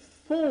very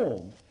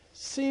form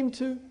seemed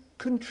to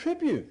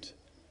contribute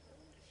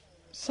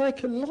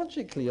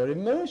psychologically or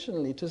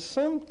emotionally to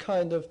some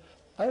kind of,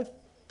 I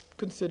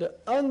consider,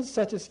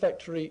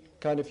 unsatisfactory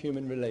kind of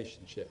human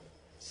relationship.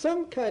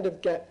 Some kind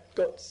of gap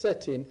got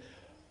set in,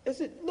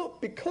 is it not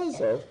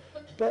because of,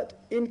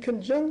 but in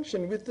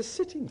conjunction with the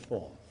sitting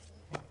form.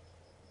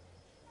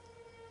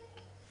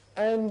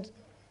 And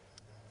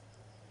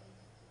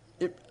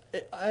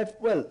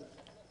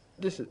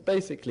this is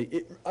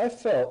basically, I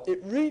felt it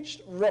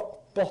reached rock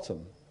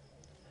bottom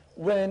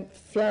when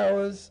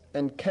flowers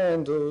and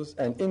candles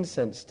and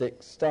incense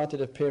sticks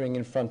started appearing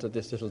in front of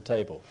this little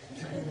table.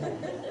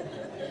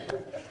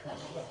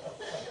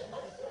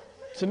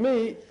 To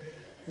me,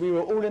 we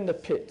were all in the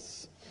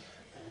pits,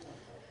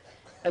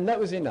 and that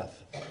was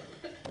enough.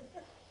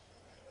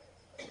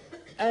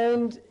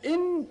 And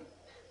in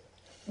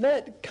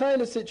that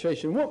kind of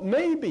situation, what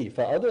may be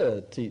for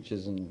other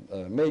teachers and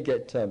may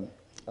get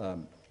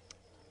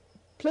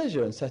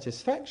pleasure and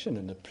satisfaction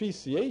and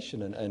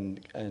appreciation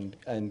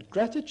and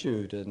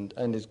gratitude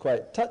and is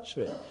quite touched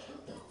with,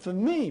 for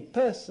me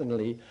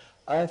personally,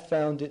 I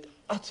found it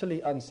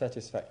utterly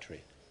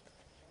unsatisfactory.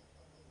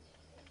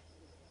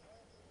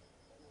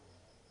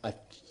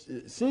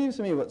 It seems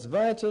to me what's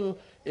vital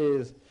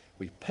is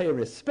we pay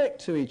respect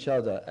to each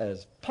other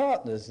as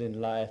partners in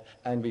life,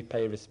 and we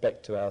pay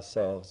respect to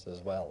ourselves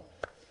as well.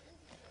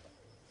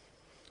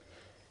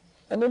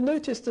 And I've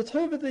noticed that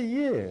over the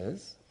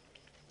years,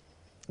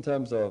 in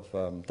terms of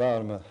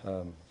Dharma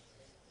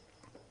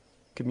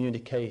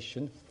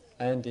communication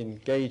and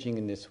engaging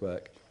in this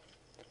work,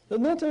 that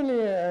not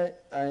only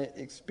I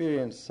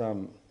experienced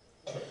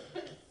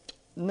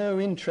no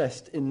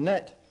interest in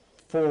that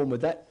form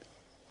with that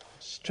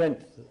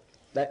strength,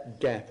 that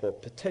gap or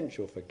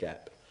potential for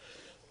gap,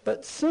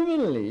 but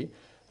similarly,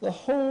 the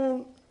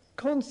whole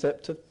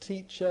concept of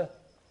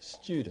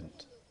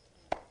teacher-student.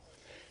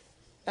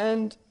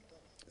 And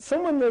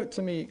someone wrote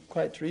to me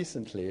quite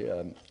recently,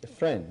 a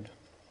friend,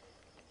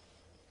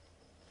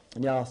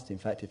 and he asked, in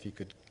fact, if he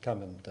could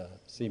come and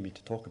see me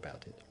to talk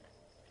about it.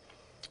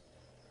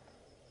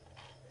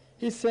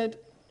 He said,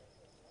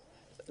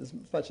 as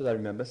much as I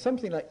remember,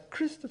 something like,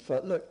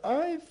 Christopher, look,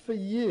 I for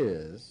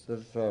years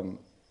have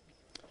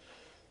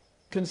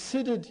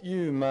considered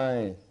you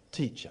my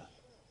teacher,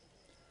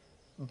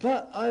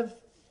 but I've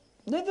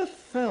never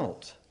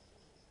felt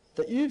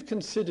that you've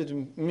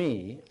considered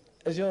me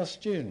as your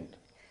student.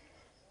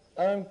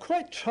 I'm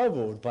quite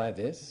troubled by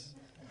this,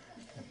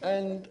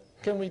 and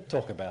can we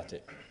talk about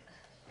it?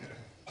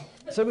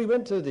 So we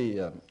went to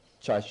the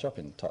chai shop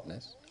in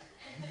Titmuss.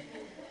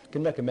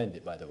 Can recommend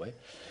it, by the way.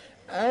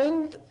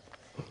 And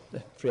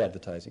free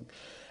advertising.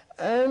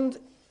 And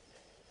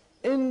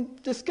in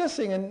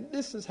discussing, and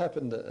this has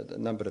happened a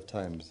number of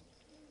times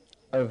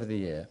over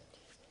the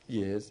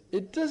years,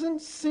 it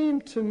doesn't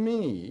seem to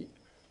me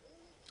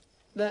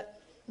that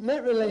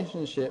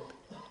relationship,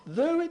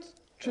 though it's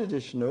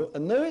traditional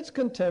and though it's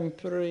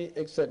contemporary,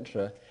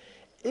 etc.,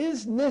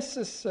 is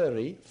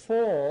necessary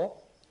for,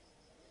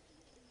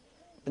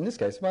 in this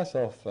case,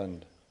 myself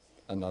and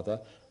another,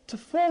 to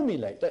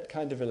formulate that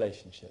kind of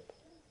relationship.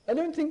 I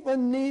don't think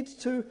one needs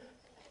to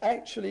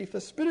actually, for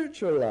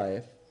spiritual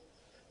life,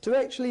 to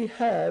actually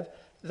have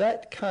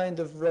that kind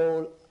of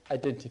role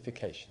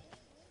identification.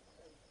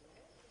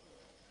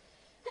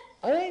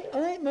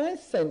 My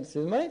sense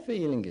is, my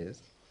feeling is,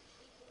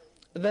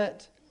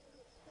 that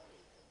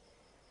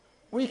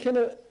we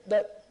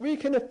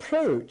can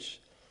approach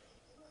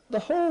the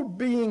whole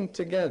being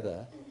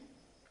together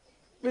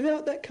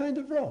without that kind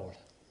of role.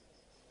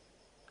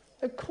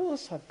 Of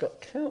course, I've got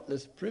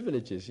countless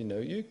privileges, you know.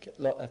 You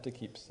lot have to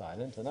keep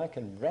silent, and I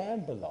can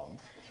ramble on,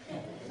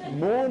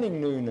 morning,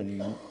 noon,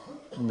 and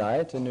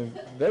night, and I'm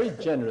very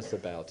generous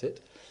about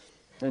it.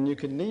 And you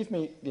can leave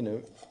me, you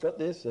know, got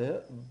this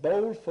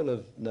bowl full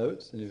of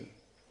notes, and you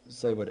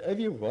say whatever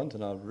you want,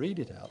 and I'll read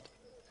it out.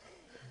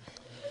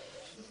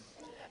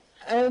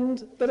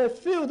 But I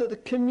feel that the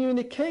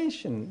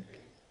communication,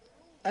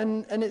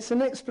 and it's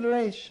an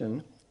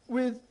exploration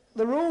with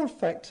the role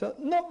factor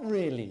not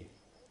really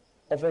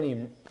of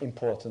any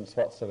importance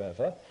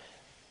whatsoever.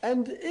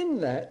 And in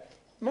that,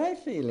 my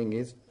feeling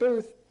is,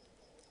 both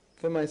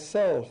for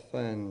myself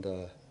and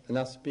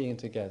us being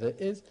together,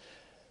 is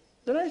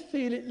that I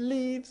feel it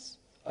leaves,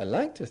 I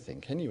like to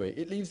think anyway,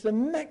 it leaves the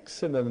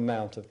maximum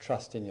amount of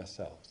trust in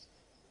yourselves.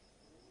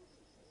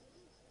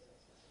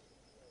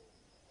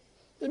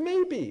 There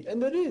may be,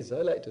 and there is,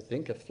 I like to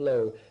think, a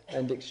flow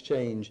and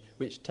exchange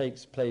which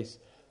takes place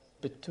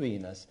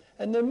between us.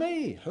 And there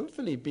may,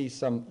 hopefully, be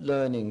some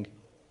learning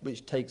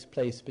which takes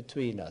place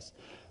between us.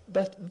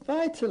 But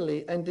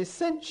vitally and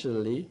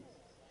essentially,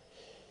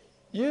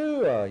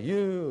 you are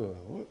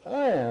you,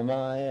 I am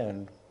I,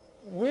 and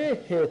we're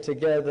here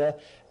together,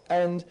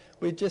 and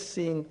we're just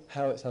seeing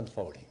how it's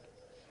unfolding.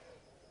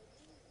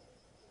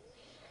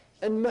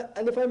 And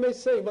if I may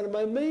say, one of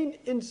my main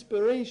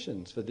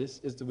inspirations for this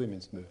is the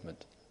women's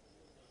movement.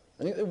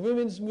 I think the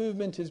women's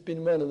movement has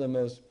been one of the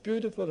most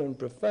beautiful and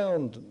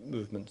profound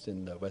movements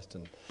in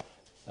Western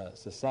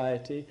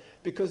society,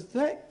 because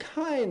that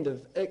kind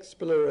of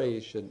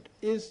exploration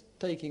is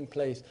taking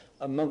place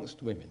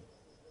amongst women.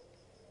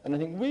 And I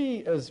think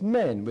we as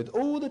men, with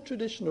all the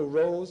traditional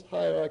roles,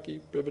 hierarchy,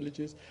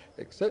 privileges,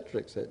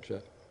 etc.,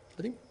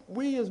 I think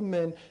we as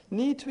men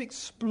need to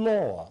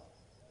explore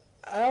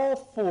our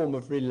form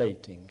of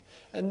relating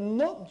and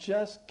not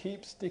just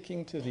keep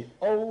sticking to the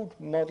old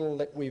model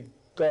that we've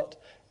got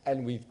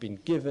and we've been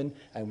given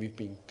and we've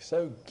been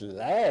so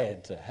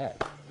glad to have.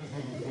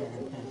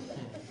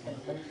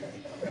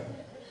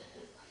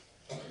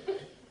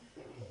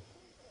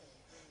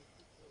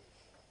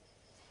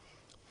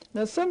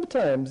 Now,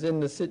 sometimes in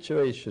the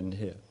situation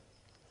here,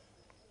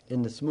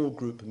 in the small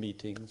group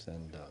meetings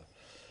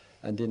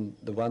and in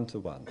the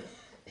one-to-one,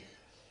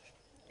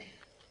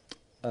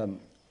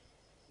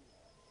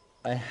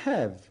 I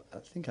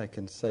think I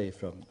can say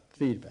from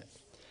feedback,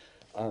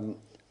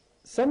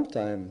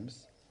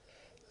 sometimes,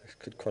 I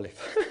could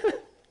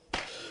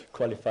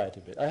qualify it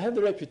a bit, I have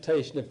the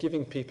reputation of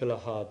giving people a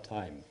hard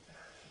time.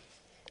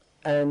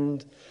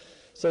 And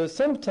so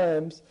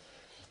sometimes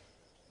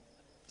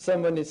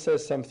someone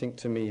says something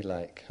to me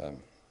like,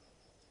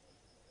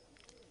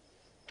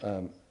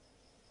 I'm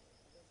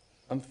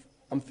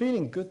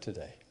feeling good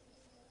today.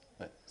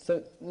 Right.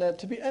 So now,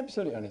 to be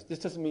absolutely honest, this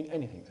doesn't mean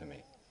anything to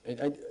me.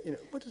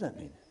 What does that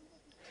mean?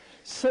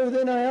 So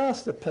then I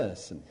ask the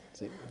person,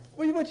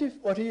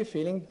 what are you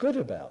feeling good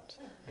about?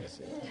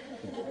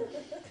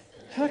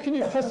 How can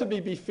you possibly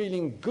be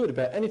feeling good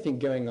about anything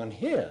going on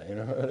here?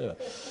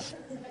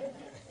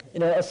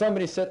 Or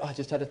somebody said, I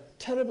just had a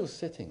terrible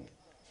sitting.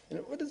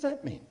 What does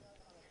that mean?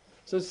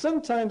 So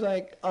sometimes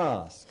I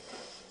ask,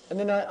 and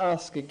then I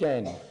ask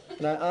again,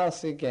 and I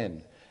ask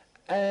again.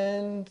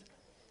 And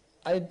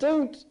I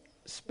don't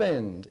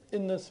spend,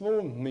 in the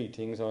small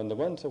meetings or in the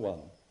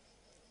one-to-one,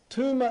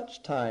 too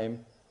much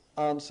time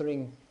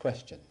answering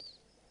questions.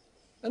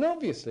 And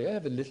obviously I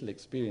have a little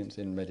experience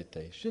in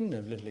meditation,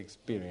 a little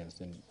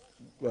experience in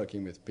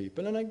working with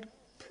people, and I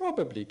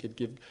probably could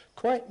give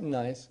quite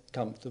nice,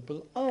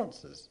 comfortable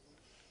answers.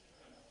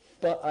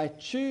 But I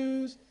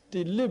choose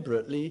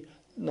deliberately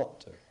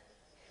not to.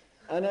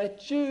 And I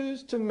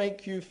choose to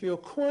make you feel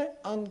quite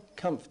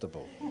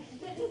uncomfortable.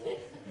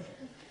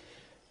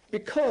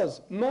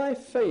 Because my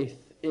faith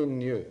in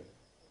you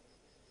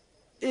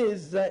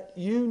is that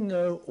you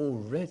know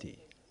already.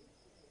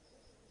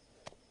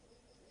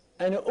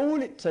 And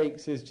all it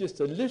takes is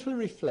just a little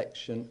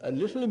reflection, a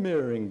little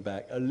mirroring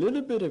back, a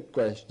little bit of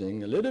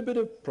questioning, a little bit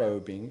of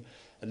probing,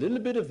 a little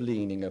bit of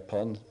leaning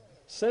upon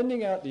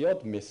sending out the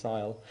odd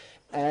missile,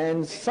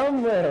 and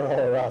somewhere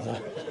or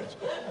other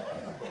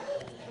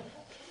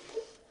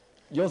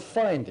you'll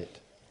find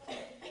it.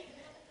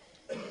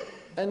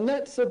 And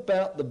that's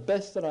about the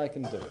best that I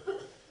can do.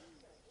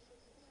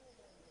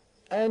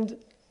 And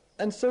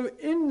so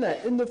in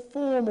that, in the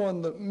form or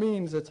in the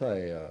means that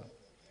I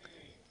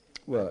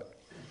work,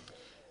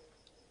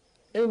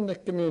 in the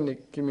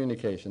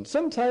communication,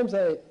 sometimes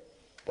I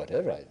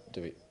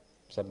do it,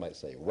 some might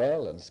say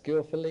well and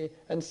skillfully,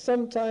 and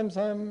sometimes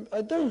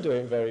I don't do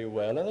it very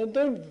well, and I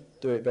don't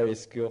do it very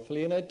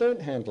skillfully, and I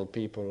don't handle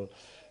people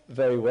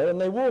very well, and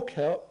they walk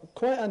out,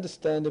 quite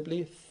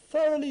understandably,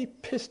 thoroughly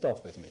pissed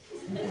off with me.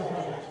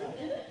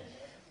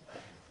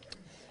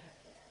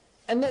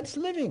 And that's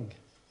living.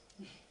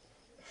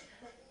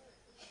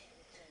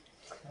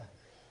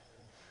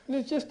 And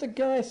it's just a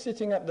guy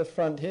sitting up the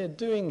front here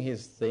doing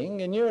his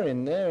thing, and you're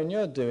in there and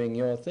you're doing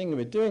your thing, and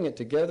we're doing it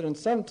together, and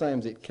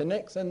sometimes it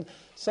connects, and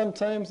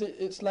sometimes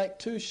it's like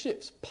two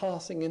ships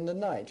passing in the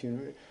night.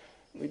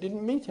 We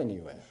didn't meet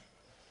anywhere.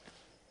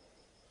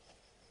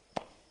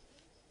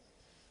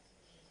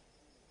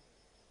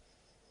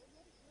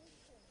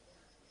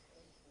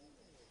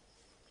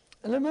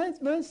 And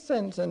my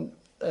sense and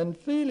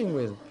feeling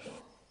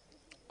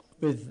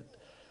with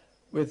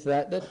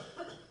that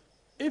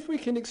if we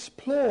can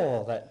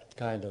explore that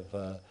kind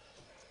of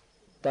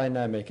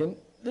dynamic, and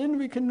then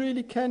we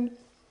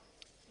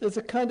there's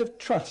a kind of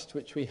trust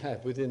which we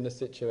have within the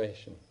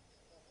situation.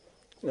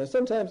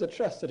 Sometimes the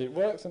trust that it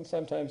works, and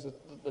sometimes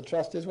the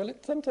trust is,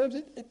 sometimes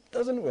it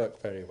doesn't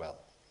work very well.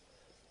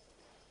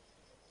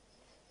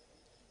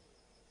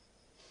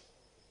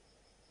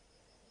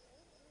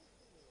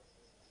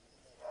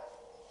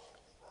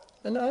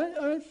 And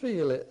I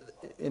feel it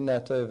in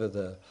that over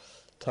the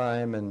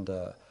time and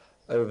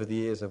over the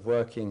years of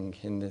working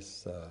in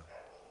this,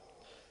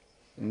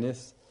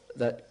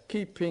 that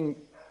keeping,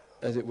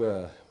 as it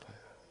were,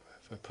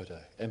 if I put an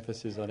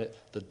emphasis on it,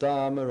 the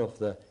Dharma of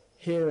the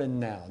here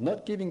and now,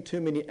 not giving too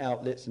many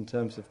outlets in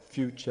terms of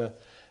future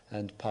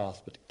and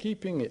past, but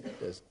keeping it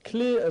as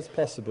clear as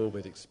possible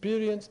with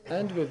experience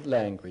and with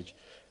language,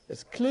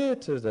 as clear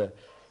to the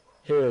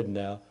here and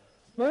now.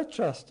 My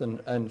trust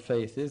and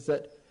faith is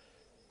that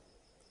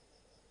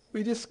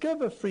we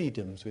discover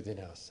freedoms within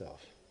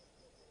ourselves.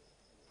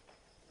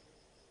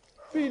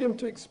 Freedom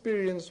to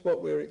experience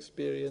what we're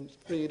experiencing,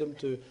 freedom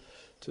to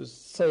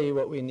say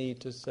what we need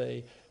to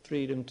say,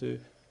 freedom to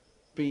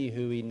be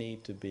who we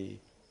need to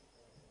be,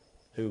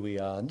 who we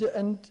are.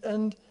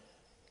 And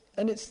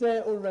it's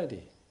there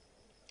already.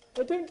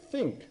 I don't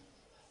think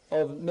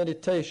of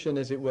meditation,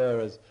 as it were,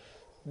 as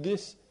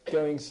this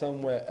going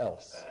somewhere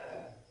else.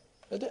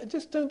 I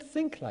just don't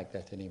think like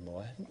that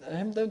anymore.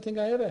 I don't think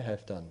I ever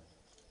have done.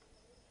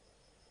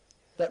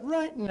 That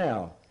right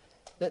now,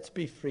 let's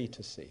be free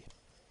to see.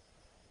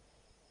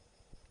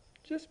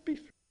 Just be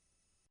free.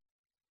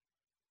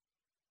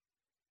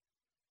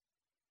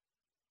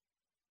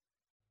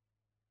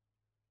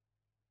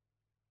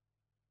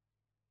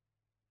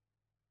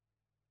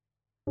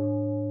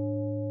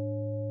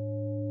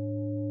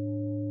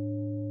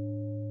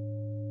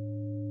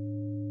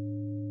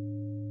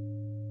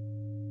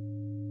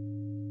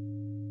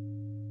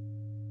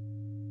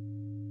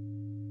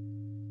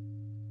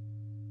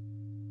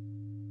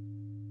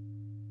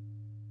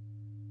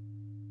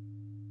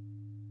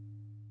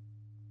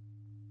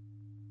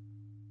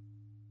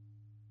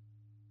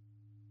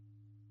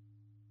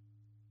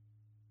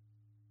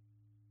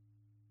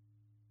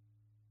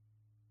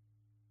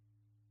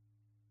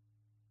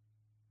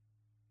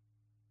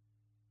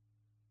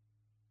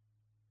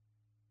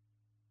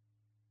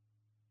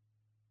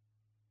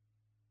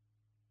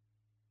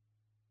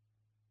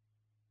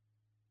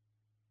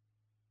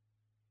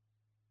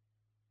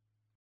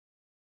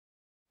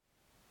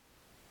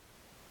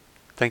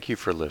 Thank you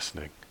for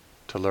listening.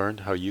 To learn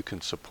how you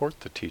can support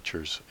the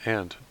teachers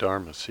and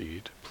Dharma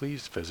Seed,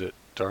 please visit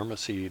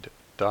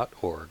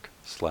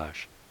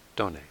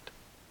dharmaseed.org/donate.